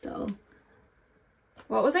crystal.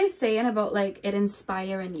 What was I saying about like it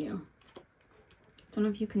inspiring you? I don't know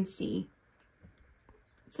if you can see.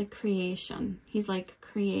 It's like creation. He's like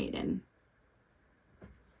creating.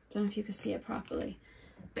 Don't know if you can see it properly.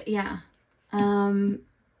 But yeah.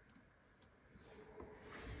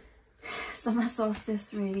 Summer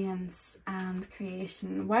solstice, radiance, and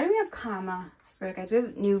creation. Why do we have karma, spirit guides? We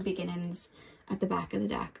have new beginnings at the back of the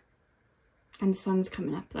deck. And the sun's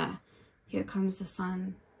coming up there. Here comes the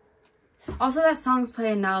sun. Also, that song's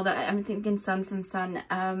playing now that I'm thinking sun.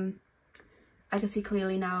 I can see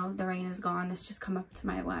clearly now the rain is gone. It's just come up to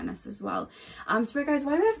my awareness as well. Spirit guides,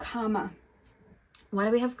 why do we have karma? Why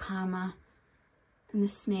do we have karma? And the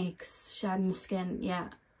snakes shedding the skin. Yeah.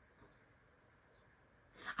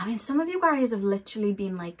 I mean, some of you guys have literally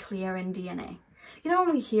been like clearing DNA. You know,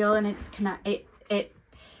 when we heal and it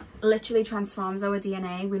literally transforms our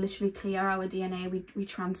DNA. We literally clear our DNA. We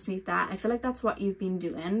transmute that. I feel like that's what you've been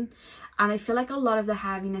doing. And I feel like a lot of the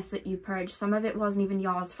heaviness that you purged, some of it wasn't even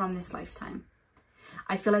yours from this lifetime.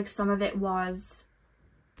 I feel like some of it was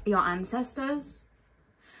your ancestors.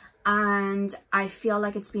 And I feel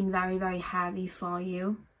like it's been very, very heavy for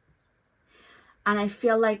you. And I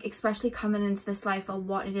feel like, especially coming into this life, or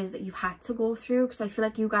what it is that you've had to go through, because I feel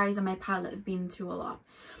like you guys are my pile that have been through a lot.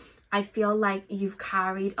 I feel like you've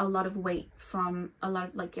carried a lot of weight from a lot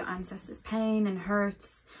of like your ancestors' pain and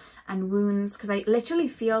hurts and wounds. Because I literally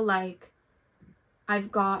feel like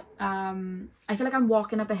I've got, I feel like I'm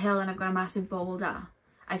walking up a hill and I've got a massive boulder.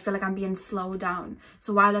 I feel like I'm being slowed down.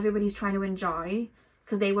 So while everybody's trying to enjoy,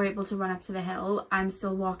 because they were able to run up to the hill, I'm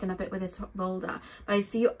still walking up it with this boulder. But I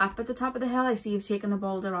see you up at the top of the hill. I see you've taken the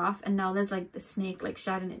boulder off, and now there's like the snake like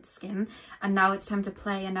shedding its skin, and now it's time to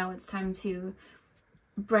play, and now it's time to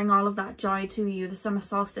bring all of that joy to you. The summer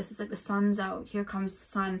solstice is like the sun's out. Here comes the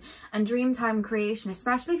sun. And dream time creation,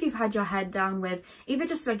 especially if you've had your head down with either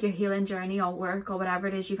just like your healing journey or work or whatever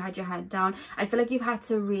it is you've had your head down. I feel like you've had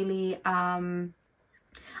to really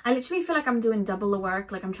I literally feel like I'm doing double the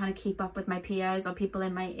work. Like I'm trying to keep up with my peers or people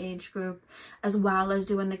in my age group, as well as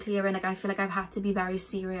doing the clearing. Like I feel like I've had to be very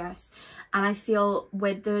serious. And I feel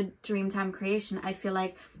with the dream time creation, I feel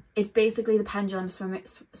like it's basically the pendulum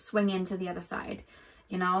swinging to the other side.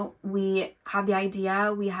 You know, we have the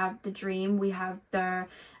idea, we have the dream, we have the,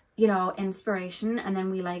 you know, inspiration, and then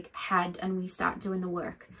we like head and we start doing the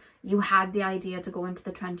work. You had the idea to go into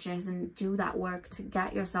the trenches and do that work to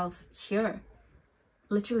get yourself here.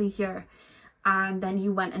 Literally here, and then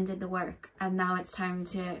you went and did the work, and now it's time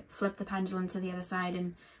to flip the pendulum to the other side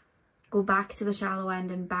and go back to the shallow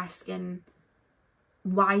end and bask in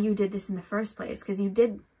why you did this in the first place, because you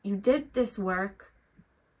did this work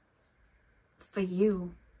for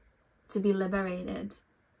you to be liberated,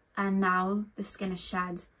 and now the skin is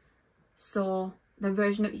shed. So the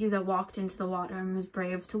version of you that walked into the water and was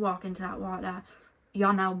brave to walk into that water,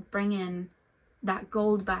 you're now bringing that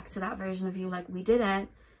gold back to that version of you, like, we did it,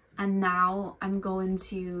 and now I'm going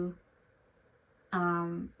to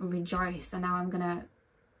rejoice, and now I'm gonna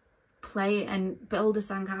play and build the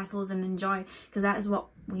sandcastles and enjoy, because that is what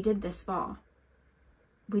we did this for.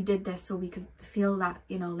 We did this so we could feel that,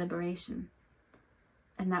 you know, liberation.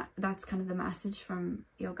 And that's kind of the message from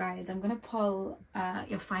your guides. I'm going to pull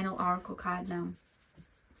your final oracle card now.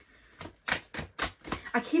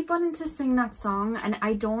 I keep wanting to sing that song, and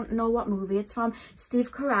I don't know what movie it's from.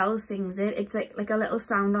 Steve Carell sings it. It's like a little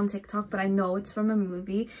sound on TikTok, but I know it's from a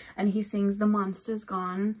movie. And he sings, "The monster's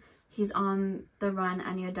gone, he's on the run,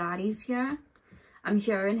 and your daddy's here." I'm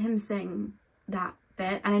hearing him sing that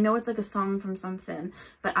bit, and I know it's like a song from something,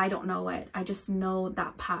 but I don't know it. I just know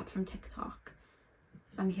that part from TikTok.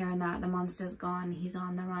 So I'm hearing that. The monster's gone, he's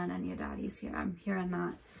on the run, and your daddy's here. I'm hearing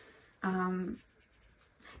that.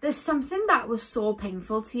 There's something that was so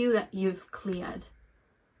painful to you that you've cleared.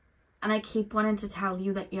 And I keep wanting to tell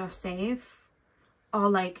you that you're safe. Or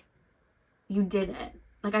like, you did it.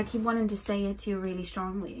 Like, I keep wanting to say it to you really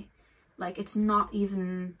strongly. Like, it's not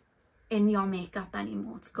even in your makeup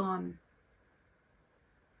anymore. It's gone.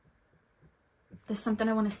 There's something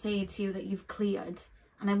I want to say to you that you've cleared.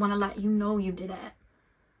 And I want to let you know you did it.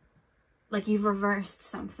 Like, you've reversed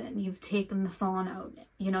something. You've taken the thorn out.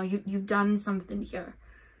 You know, you've done something here.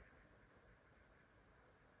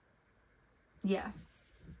 Yeah.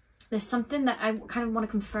 There's something that I kind of want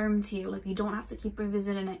to confirm to you. Like, you don't have to keep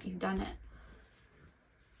revisiting it. You've done it.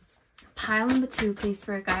 Pile number 2, please,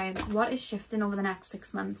 Spirit Guides. What is shifting over the next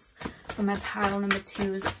 6 months for my pile number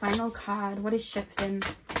 2's final card? What is shifting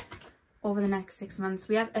over the next 6 months?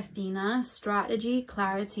 We have Athena, strategy,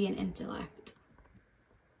 clarity, and intellect.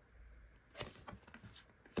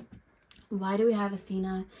 Why do we have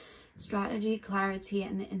Athena, strategy, clarity,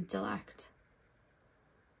 and intellect?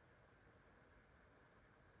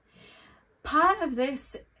 Part of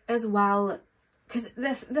this as well, because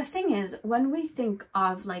the thing is, when we think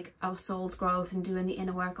of like our soul's growth and doing the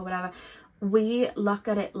inner work or whatever, we look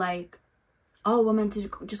at it like, oh, we're meant to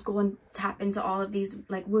just go and tap into all of these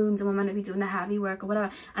like wounds, and we're meant to be doing the heavy work or whatever.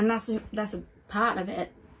 And that's a part of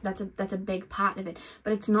it. That's a big part of it,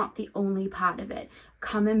 but it's not the only part of it.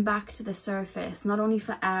 Coming back to the surface, not only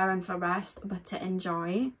for air and for rest, but to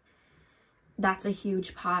enjoy, that's a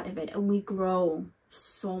huge part of it. And we grow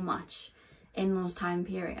so much in those time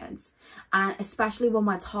periods, and especially when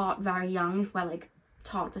we're taught very young, if we're like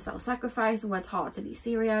taught to self-sacrifice, we're taught to be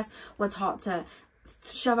serious, we're taught to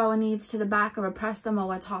shove our needs to the back or repress them, or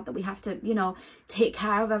we're taught that we have to, you know, take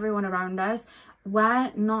care of everyone around us.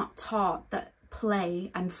 We're not taught that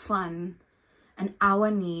play and fun and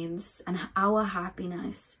our needs and our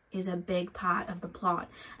happiness is a big part of the plot,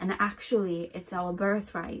 and actually it's our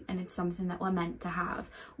birthright, and it's something that we're meant to have.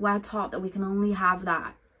 We're taught that we can only have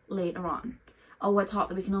that later on, or we're taught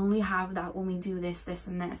that we can only have that when we do this, this,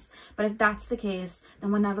 and this. But if that's the case,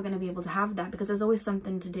 then we're never going to be able to have that, because there's always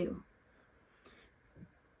something to do.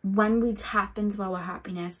 When we tap into our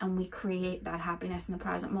happiness and we create that happiness in the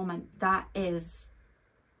present moment, that is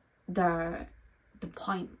the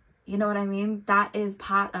point. You know what I mean? That is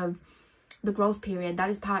part of the growth period. That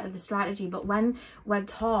is part of the strategy. But when we're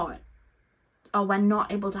taught, or we're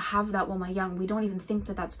not able to have that when we're young, we don't even think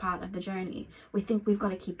that that's part of the journey. We think we've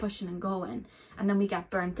got to keep pushing and going, and then we get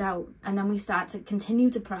burnt out, and then we start to continue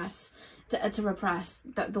to repress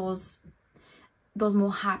those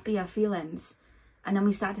more happier feelings, and then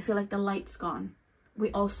we start to feel like the light's gone.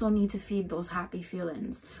 We also need to feed those happy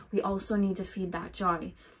feelings. We also need to feed that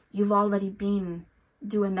joy. You've already been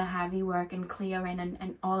doing the heavy work and clearing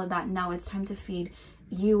and all of that. Now it's time to feed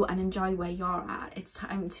you and enjoy where you're at. It's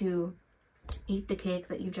time to eat the cake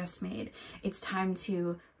that you just made. It's time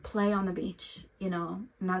to play on the beach, you know,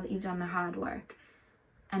 now that you've done the hard work.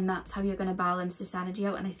 And that's how you're going to balance this energy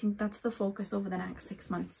out. And I think that's the focus over the next 6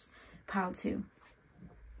 months, pile 2.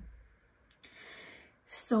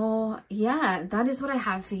 So yeah, that is what I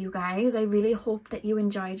have for you guys. I really hope that you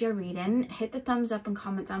enjoyed your reading. Hit the thumbs up and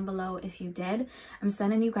comment down below if you did. I'm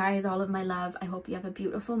sending you guys all of my love. I hope you have a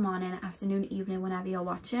beautiful morning, afternoon, evening, whenever you're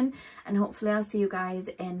watching. And hopefully I'll see you guys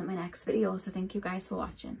in my next video. So thank you guys for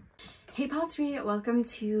watching. Hey pile 3, welcome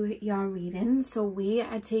to your reading. So we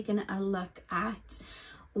are taking a look at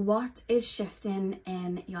what is shifting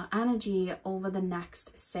in your energy over the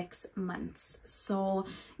next 6 months? So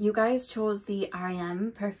you guys chose the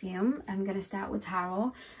REM perfume. I'm going to start with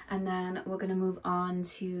tarot, and then we're going to move on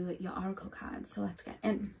to your oracle cards. So let's get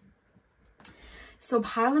in. So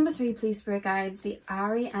pile number 3, please, spirit guides, the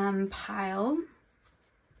REM pile.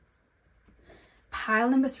 Pile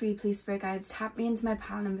number 3, please, spirit guides, tap me into my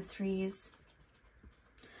pile number 3s.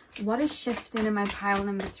 What is shifting in my pile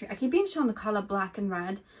number 3? I keep being shown the color black and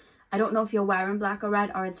red. I don't know if you're wearing black or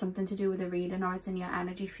red, or it's something to do with the reading, or it's in your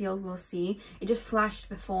energy field. We'll see. It just flashed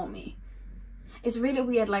before me. It's really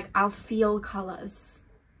weird. Like, I'll feel colors.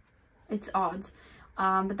 It's odd.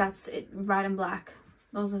 But that's it. Red and black.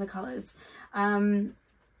 Those are the colors. Pile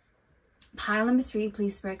number 3,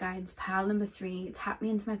 please, spirit guides. Pile number 3. Tap me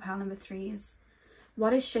into my pile number 3s.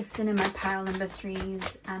 What is shifting in my pile number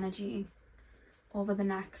 3s energy over the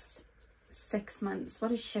next 6 months?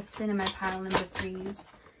 What is shifting in my pile number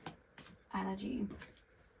 3s energy?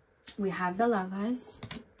 We have the Lovers.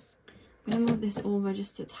 I'm going to move this over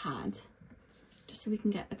just a tad, just so we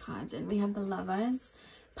can get the cards in. We have the Lovers.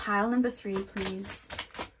 Pile number 3, please.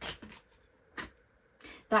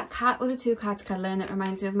 That cat with the 2 cats cuddling, it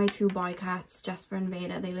reminds me of my 2 boy cats, Jasper and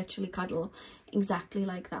Vader. They literally cuddle exactly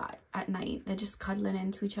like that at night. They're just cuddling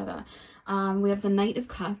into each other. We have the Knight of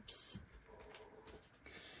Cups.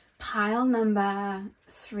 Pile number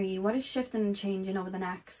 3. What is shifting and changing over the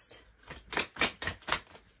next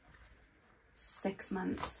 6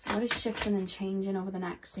 months? What is shifting and changing over the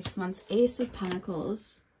next 6 months? Ace of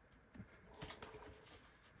Pentacles.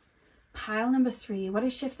 Pile number 3. What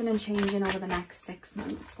is shifting and changing over the next 6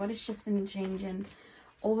 months? What is shifting and changing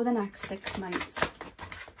over the next 6 months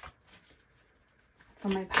for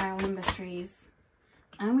my pile number 3s?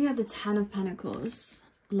 And we have the 10 of Pentacles.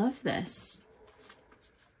 Love this.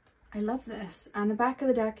 I love this. And the back of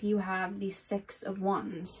the deck, you have the 6 of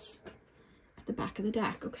Wands at the back of the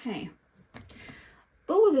deck. Okay.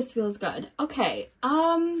 Oh, this feels good. Okay.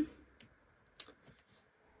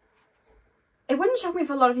 It wouldn't shock me if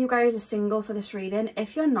a lot of you guys are single for this reading.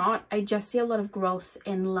 If you're not, I just see a lot of growth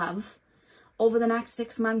in love over the next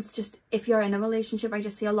 6 months. Just if you're in a relationship, I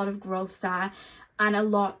just see a lot of growth there and a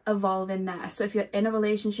lot evolving there. So if you're in a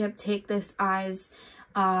relationship, take this as,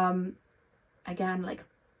 again, like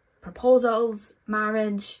proposals,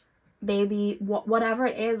 marriage, baby, whatever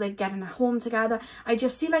it is, like getting a home together. I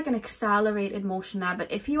just see like an accelerated motion there.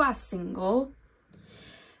 But if you are single,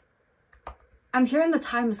 I'm hearing the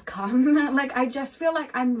time has come. Like, I just feel like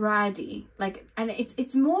I'm ready. Like, and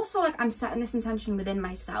it's more so like I'm setting this intention within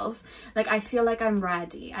myself. Like, I feel like I'm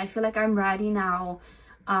ready. I feel like I'm ready now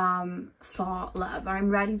for love, or I'm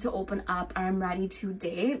ready to open up, or I'm ready to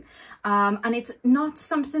date. And it's not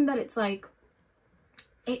something that it's like,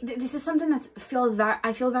 this is something that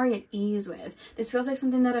I feel very at ease with. This feels like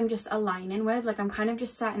something that I'm just aligning with. Like, I'm kind of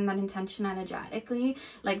just setting that intention energetically,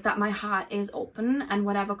 like that my heart is open and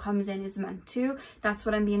whatever comes in is meant to. That's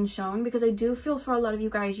what I'm being shown, because I do feel for a lot of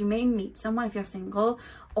you guys, you may meet someone if you're single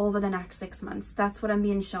over the next 6 months. That's what I'm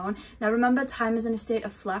being shown. Now remember, time is in a state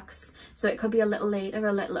of flux, so it could be a little later,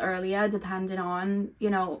 a little earlier, depending on, you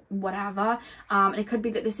know, whatever. And it could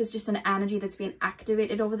be that this is just an energy that's being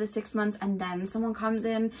activated over the 6 months, and then someone comes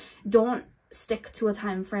in. Don't stick to a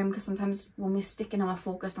time frame, because sometimes when we stick in and we're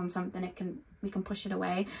focused on something, we can push it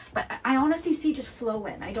away. But I honestly see just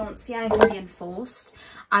flowing. I don't see anything being forced.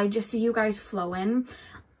 I just see you guys flowing.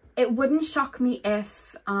 It wouldn't shock me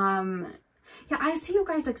if yeah, I see you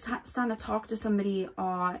guys like starting to talk to somebody,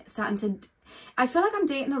 or starting to, I feel like I'm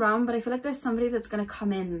dating around, but I feel like there's somebody that's going to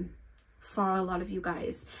come in for a lot of you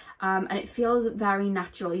guys, and it feels very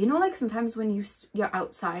natural. You know, like sometimes when you're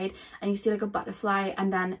outside and you see like a butterfly,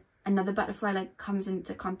 and then another butterfly like comes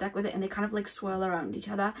into contact with it, and they kind of like swirl around each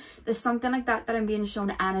other. There's something like that I'm being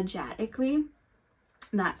shown energetically.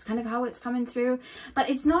 That's kind of how it's coming through. But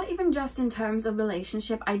it's not even just in terms of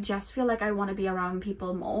relationship. I just feel like I want to be around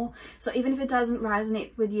people more. So even if it doesn't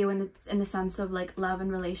resonate with you in the sense of like love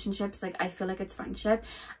and relationships, like I feel like it's friendship.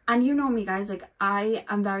 And you know me, guys, like I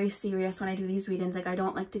am very serious when I do these readings. Like, I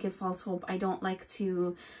don't like to give false hope. I don't like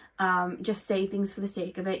to just say things for the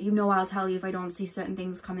sake of it. You know, I'll tell you if I don't see certain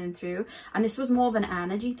things coming through. And this was more of an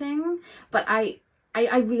energy thing, but I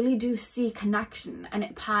really do see connection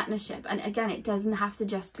and partnership. And again, it doesn't have to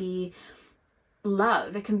just be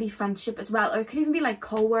love. It can be friendship as well. Or it could even be like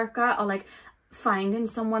co-worker, or like finding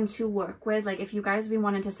someone to work with. Like if you guys have been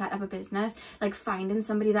wanting to set up a business, like finding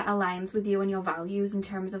somebody that aligns with you and your values in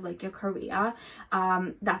terms of like your career,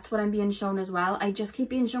 that's what I'm being shown as well. I just keep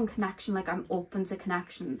being shown connection, like I'm open to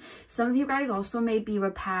connection. Some of you guys also may be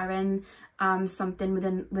repairing something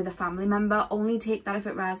with a family member. Only take that if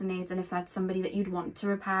it resonates, and if that's somebody that you'd want to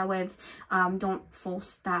repair with. Don't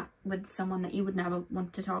force that with someone that you would never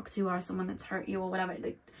want to talk to, or someone that's hurt you or whatever.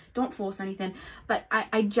 Like don't force anything. But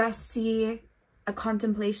I just see a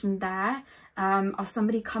contemplation there, or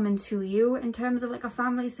somebody coming to you in terms of like a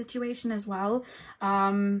family situation as well.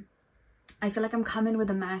 I feel like I'm coming with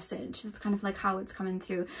a message. That's kind of like how it's coming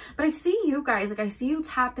through. But I see you guys, like I see you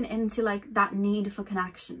tapping into like that need for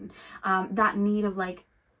connection, that need of like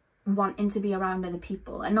wanting to be around other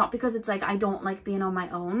people. And not because it's like I don't like being on my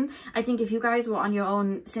own. I think if you guys were on your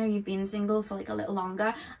own, say you've been single for like a little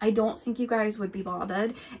longer, I don't think you guys would be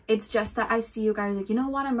bothered. It's just that I see you guys like, you know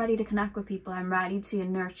what, I'm ready to connect with people, I'm ready to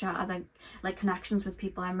nurture other like connections with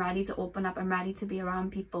people, I'm ready to open up, I'm ready to be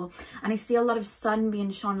around people. And I see a lot of sun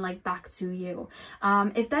being shone like back to you.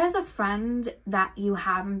 If there's a friend that you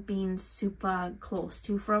haven't been super close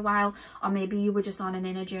to for a while, or maybe you were just on an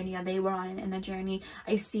inner journey, or they were on an inner journey,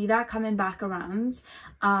 I see that coming back around.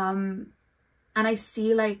 And I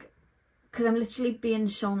see like, because I'm literally being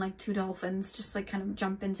shown like two dolphins just like kind of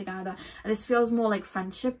jumping together, and this feels more like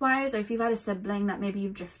friendship wise, or if you've had a sibling that maybe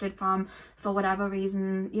you've drifted from for whatever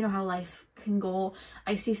reason, you know how life can go.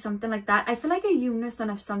 I see something like that. I feel like a unison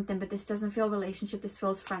of something, but this doesn't feel relationship, this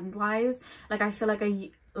feels friend wise. Like I feel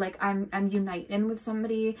like I'm uniting with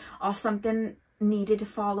somebody, or something needed to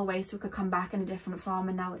fall away so it could come back in a different form,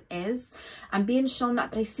 and now it is. I'm being shown that,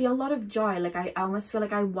 but I see a lot of joy. Like I almost feel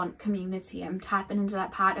like I want community. I'm tapping into that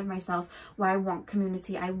part of myself where I want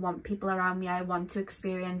community, I want people around me, I want to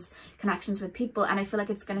experience connections with people. And I feel like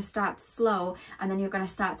it's going to start slow, and then you're going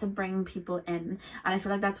to start to bring people in, and I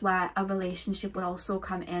feel like that's where a relationship would also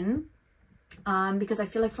come in. Because I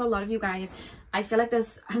feel like for a lot of you guys, I feel like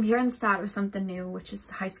I'm hearing start with something new, which is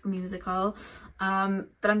High School Musical,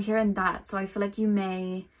 but I'm hearing that, so I feel like you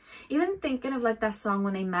may, even thinking of like that song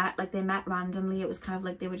when they met randomly, it was kind of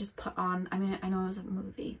like they were just put on, I mean I know it was a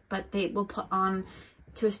movie, but they were put on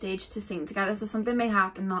to a stage to sing together, so something may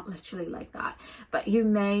happen, not literally like that, but you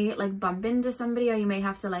may like bump into somebody, or you may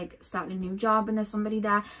have to like start a new job and there's somebody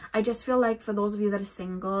there. I just feel like for those of you that are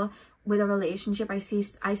single with a relationship, I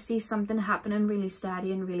see something happening really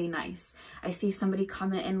steady and really nice. I see somebody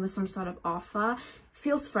coming in with some sort of offer.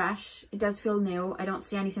 Feels fresh, it does feel new. I don't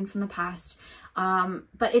see anything from the past,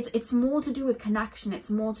 but it's more to do with connection. It's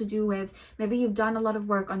more to do with maybe you've done a lot of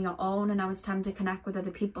work on your own, and now it's time to connect with other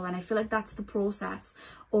people. And I feel like that's the process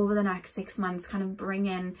over the next 6 months, kind of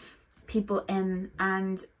bringing people in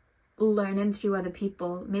and learning through other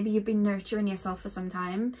people. Maybe you've been nurturing yourself for some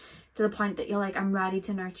time, to the point that you're like, I'm ready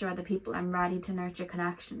to nurture other people, I'm ready to nurture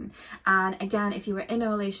connection. And again, if you were in a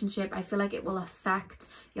relationship, I feel like it will affect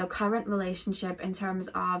your current relationship in terms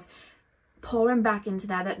of pouring back into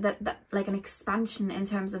that like an expansion in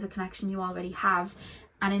terms of the connection you already have,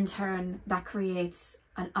 and in turn that creates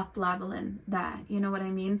an up leveling there, you know what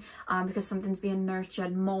I mean? Because something's being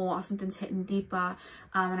nurtured more, or something's hitting deeper,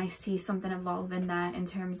 and I see something evolving there in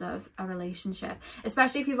terms of a relationship.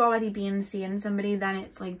 Especially if you've already been seeing somebody, then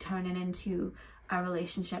it's like turning into a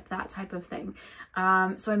relationship, that type of thing.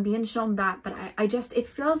 So I'm being shown that, but I just, it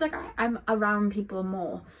feels like I'm around people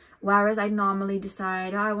more. Whereas I normally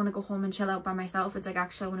decide, oh, I want to go home and chill out by myself. It's like,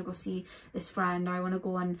 actually, I want to go see this friend, or I want to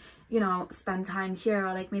go and, you know, spend time here.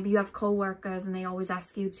 Or like maybe you have co-workers and they always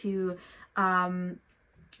ask you to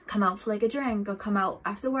come out for like a drink, or come out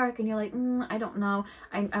after work, and you're like, I don't know,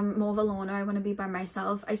 I'm more of a loner, I want to be by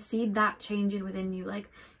myself. I see that changing within you,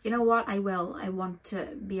 like, you know what, I want to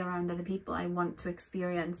be around other people, I want to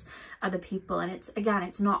experience other people. And it's, again,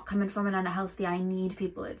 it's not coming from an unhealthy I need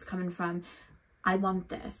people, it's coming from I want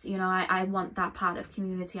this, you know, I want that part of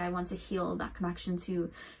community. I want to heal that connection to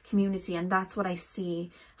community, and that's what I see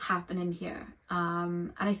happening here.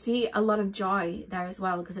 And I see a lot of joy there as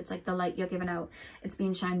well, because it's like the light you're giving out, it's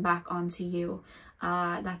being shined back onto you.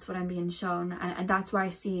 That's what I'm being shown, and that's where I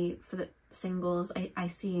see for the singles, I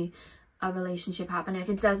see a relationship happen. And if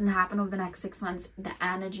it doesn't happen over the next 6 months, the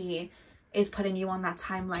energy is putting you on that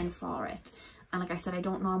timeline for it. And like I said, I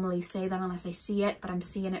don't normally say that unless I see it, but I'm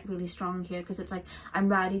seeing it really strong here, because it's like I'm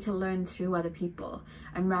ready to learn through other people.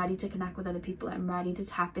 I'm ready to connect with other people. I'm ready to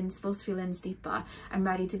tap into those feelings deeper. I'm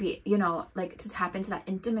ready to be, you know, like to tap into that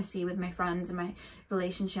intimacy with my friends and my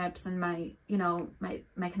relationships and my, you know,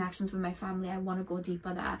 my connections with my family. I want to go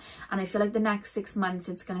deeper there. And I feel like the next 6 months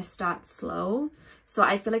it's going to start slow. So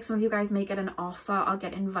I feel like some of you guys may get an offer or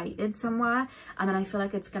get invited somewhere, and then I feel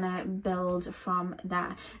like it's going to build from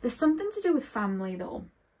there. There's something to do with family though,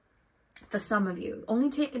 for some of you. Only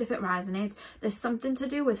take it if it resonates. There's something to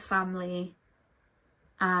do with family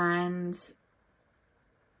and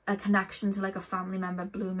a connection to like a family member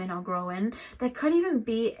blooming or growing. There could even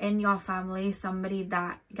be in your family somebody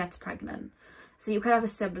that gets pregnant. So you could have a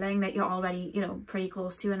sibling that you're already, you know, pretty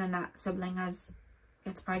close to, and then that sibling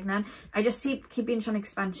gets pregnant. I just keep being shown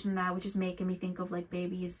expansion there, which is making me think of like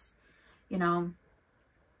babies, you know,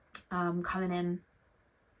 coming in.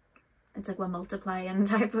 It's like we're multiplying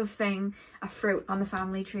type of thing, a fruit on the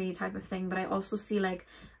family tree type of thing. But I also see like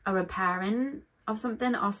a repairing of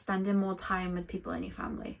something, or spending more time with people in your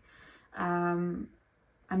family.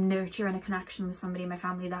 I'm nurturing a connection with somebody in my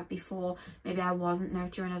family that before maybe I wasn't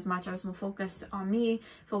nurturing as much. I was more focused on me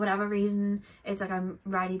for whatever reason. It's like I'm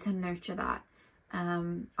ready to nurture that,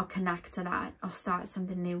 or connect to that, or start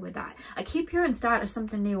something new with that. I keep hearing start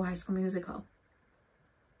something new, High School Musical.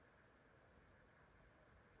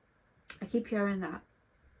 I keep hearing that.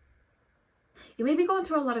 You may be going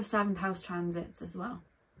through a lot of 7th house transits as well.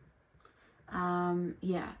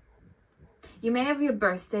 Yeah. You may have your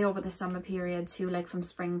birthday over the summer period too, like from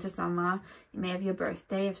spring to summer. You may have your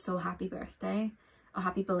birthday, if so, happy birthday, or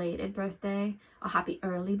happy belated birthday, or happy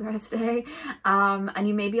early birthday. And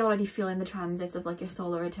you may be already feeling the transits of like your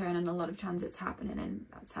solar return, and a lot of transits happening in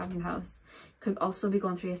that 7th house. Could also be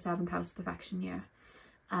going through your 7th house perfection year.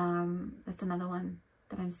 That's another one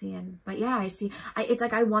that I'm seeing. But yeah, I see, it's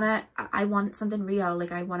like I want something real.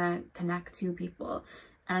 Like I want to connect to people,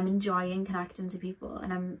 and I'm enjoying connecting to people,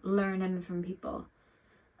 and I'm learning from people.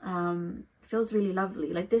 It feels really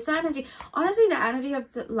lovely. Like this energy, honestly, the energy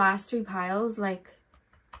of the last 3 piles, like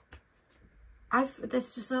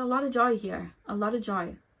there's just a lot of joy here. A lot of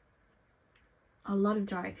joy. A lot of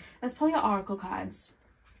joy. Let's pull your oracle cards.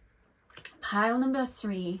 Pile number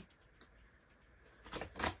 3.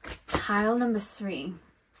 Pile number 3.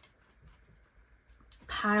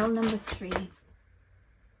 Pile number 3.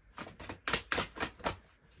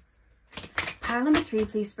 Pile number 3,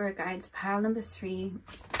 please, Spirit Guides. Pile number 3.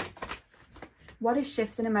 What is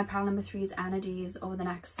shifting in my pile number 3's energies over the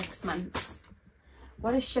next 6 months?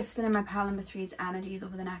 What is shifting in my pile number 3's energies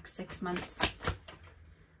over the next 6 months?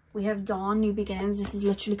 We have dawn, new beginnings. This has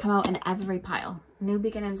literally come out in every pile. New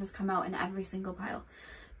beginnings has come out in every single pile.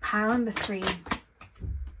 Pile number 3.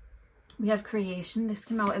 We have creation. This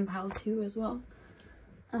came out in pile 2 as well.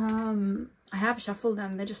 I have shuffled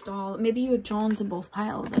them. They're just all, maybe you were drawn to both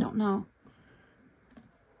piles. I don't know.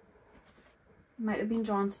 Might have been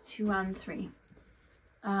drawn to 2 and 3.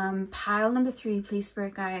 Pile number 3, please,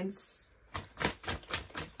 Spirit Guides.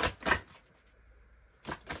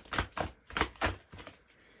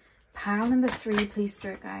 Pile number 3, please,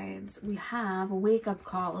 Spirit Guides. We have a wake-up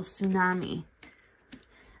call, tsunami.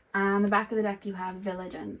 And on the back of the deck, you have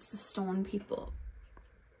Vigilance, the stone people.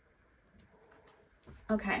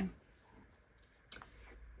 Okay.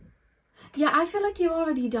 Yeah, I feel like you've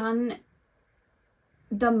already done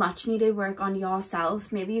the much needed work on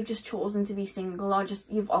yourself. Maybe you've just chosen to be single, or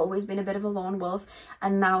just you've always been a bit of a lone wolf,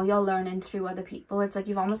 and now you're learning through other people. It's like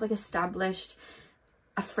you've almost like established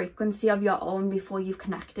a frequency of your own before you've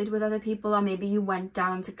connected with other people, or maybe you went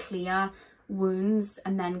down to clear wounds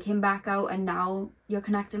and then came back out, and now you're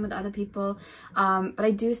connecting with other people. But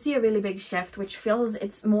I do see a really big shift, which feels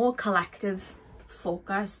it's more collective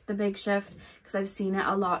focused, the big shift, because I've seen it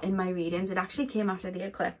a lot in my readings. It actually came after the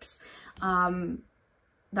eclipse.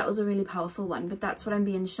 That was a really powerful one, but that's what I'm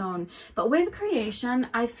being shown. But with creation,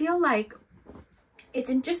 I feel like it's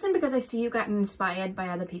interesting because I see you getting inspired by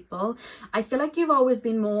other people. I feel like you've always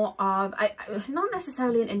been more of, not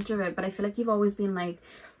necessarily an introvert, but I feel like you've always been like,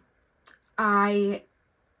 how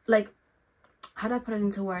do I put it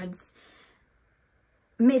into words?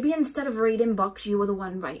 Maybe instead of reading books, you were the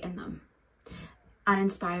one writing them and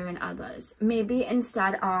inspiring others. Maybe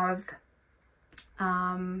instead of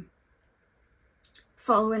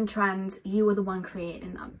following trends, you were the one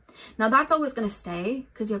creating them. Now that's always going to stay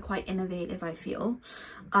because you're quite innovative, I feel.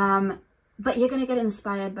 But you're going to get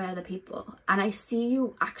inspired by other people. And I see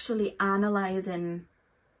you actually analyzing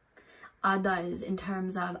others in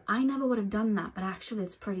terms of, I never would have done that, but actually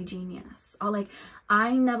it's pretty genius. Or like,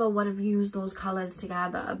 I never would have used those colors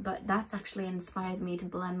together, but that's actually inspired me to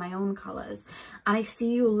blend my own colors. And I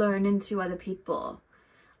see you learning through other people.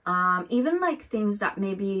 Even like things that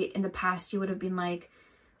maybe in the past you would have been like,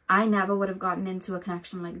 I never would have gotten into a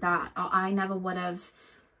connection like that, or I never would have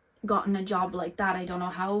gotten a job like that. I don't know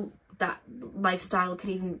how that lifestyle could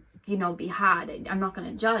even, you know, be had. I'm not going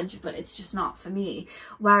to judge, but it's just not for me.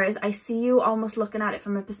 Whereas I see you almost looking at it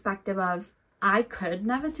from a perspective of, I could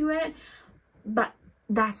never do it, but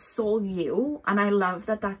that's so you. And I love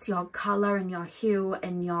that that's your color and your hue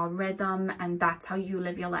and your rhythm, and that's how you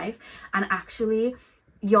live your life. And actually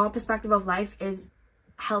your perspective of life is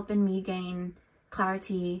helping me gain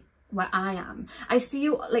clarity where I am. I see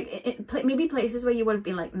you like maybe places where you would have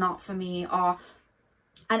been like, not for me, or,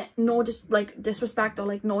 and no just like disrespect or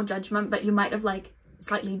like no judgment, but you might have like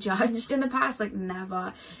slightly judged in the past, like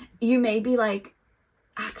never. You may be like,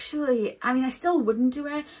 actually, I mean, I still wouldn't do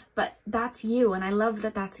it, but that's you. And I love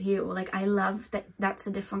that that's you. Like, I love that that's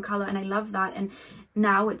a different color, and I love that. And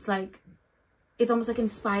now it's like, it's almost like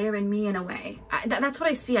inspiring me in a way. That's what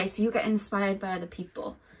I see. I see you get inspired by other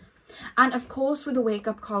people. And of course, with the wake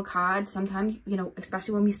up call card, sometimes, you know,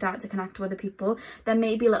 especially when we start to connect to other people, there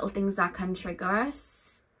may be little things that can trigger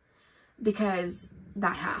us, because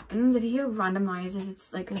that happens. If you hear random noises,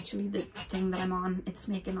 it's like literally the thing that I'm on, it's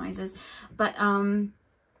making noises. But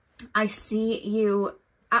I see you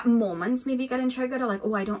at moments maybe getting triggered, or like,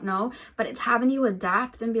 oh, I don't know, but it's having you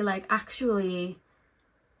adapt and be like, actually,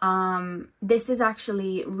 this is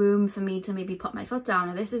actually room for me to maybe put my foot down,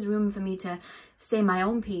 or this is room for me to say my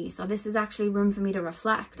own piece, or this is actually room for me to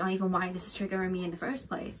reflect on even why this is triggering me in the first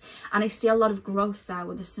place. And I see a lot of growth there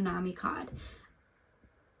with the tsunami card,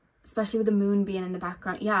 especially with the moon being in the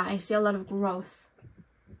background. Yeah, I see a lot of growth.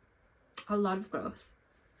 A lot of growth.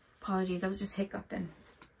 Apologies, I was just hiccuping.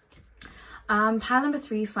 Pile number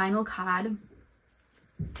 3, final card.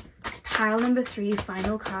 Pile number 3,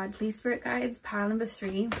 final card. Please, spirit guides, pile number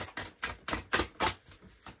 3.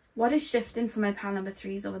 What is shifting for my pile number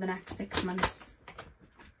 3s over the next 6 months?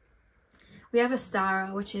 We have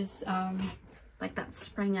Astara, which is like that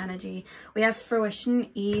spring energy. We have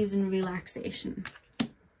fruition, ease, and relaxation.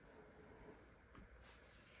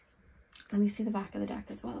 Let me see the back of the deck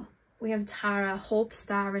as well. We have Tara, hope,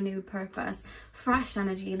 star, renewed purpose, fresh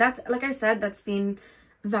energy. That's, like I said, that's been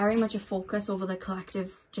very much a focus over the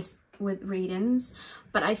collective, just with readings.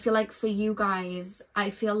 But I feel like for you guys, I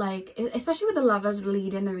feel like, especially with the lovers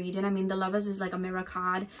leading the reading, I mean, the lovers is like a mirror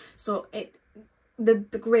card, so the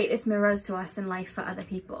greatest mirrors to us in life for other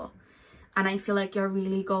people. And I feel like you're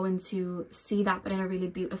really going to see that, but in a really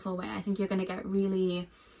beautiful way. I think you're going to get really,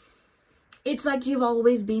 it's like you've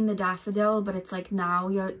always been the daffodil, but it's like now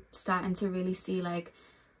you're starting to really see like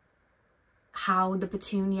how the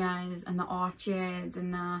petunias and the orchids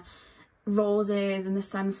and the roses and the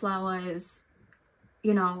sunflowers,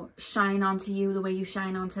 you know, shine onto you the way you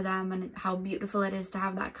shine onto them, and how beautiful it is to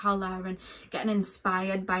have that color and getting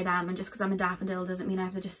inspired by them. And just because I'm a daffodil doesn't mean I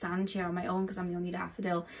have to just stand here on my own because I'm the only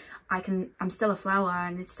daffodil. I'm still a flower,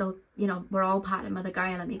 and it's still, you know, we're all part of Mother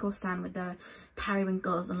Gaia. Let me go stand with the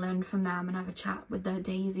periwinkles and learn from them and have a chat with the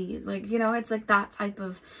daisies. Like, you know, it's like that type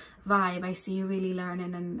of vibe. I see you really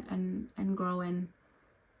learning and growing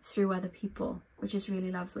through other people, which is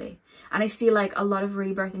really lovely. And I see like a lot of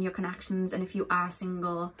rebirth in your connections, and if you are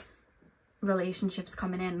single, relationships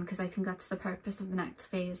coming in, because I think that's the purpose of the next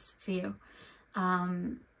phase for you.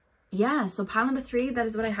 Yeah, so pile number 3, that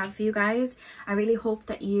is what I have for you guys. I really hope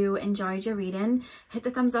that you enjoyed your reading. Hit the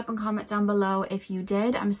thumbs up and comment down below if you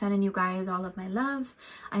did. I'm sending you guys all of my love.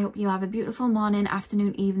 I hope you have a beautiful morning,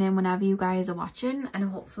 afternoon, evening, whenever you guys are watching, and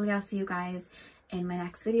hopefully I'll see you guys in my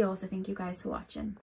next video. So thank you guys for watching.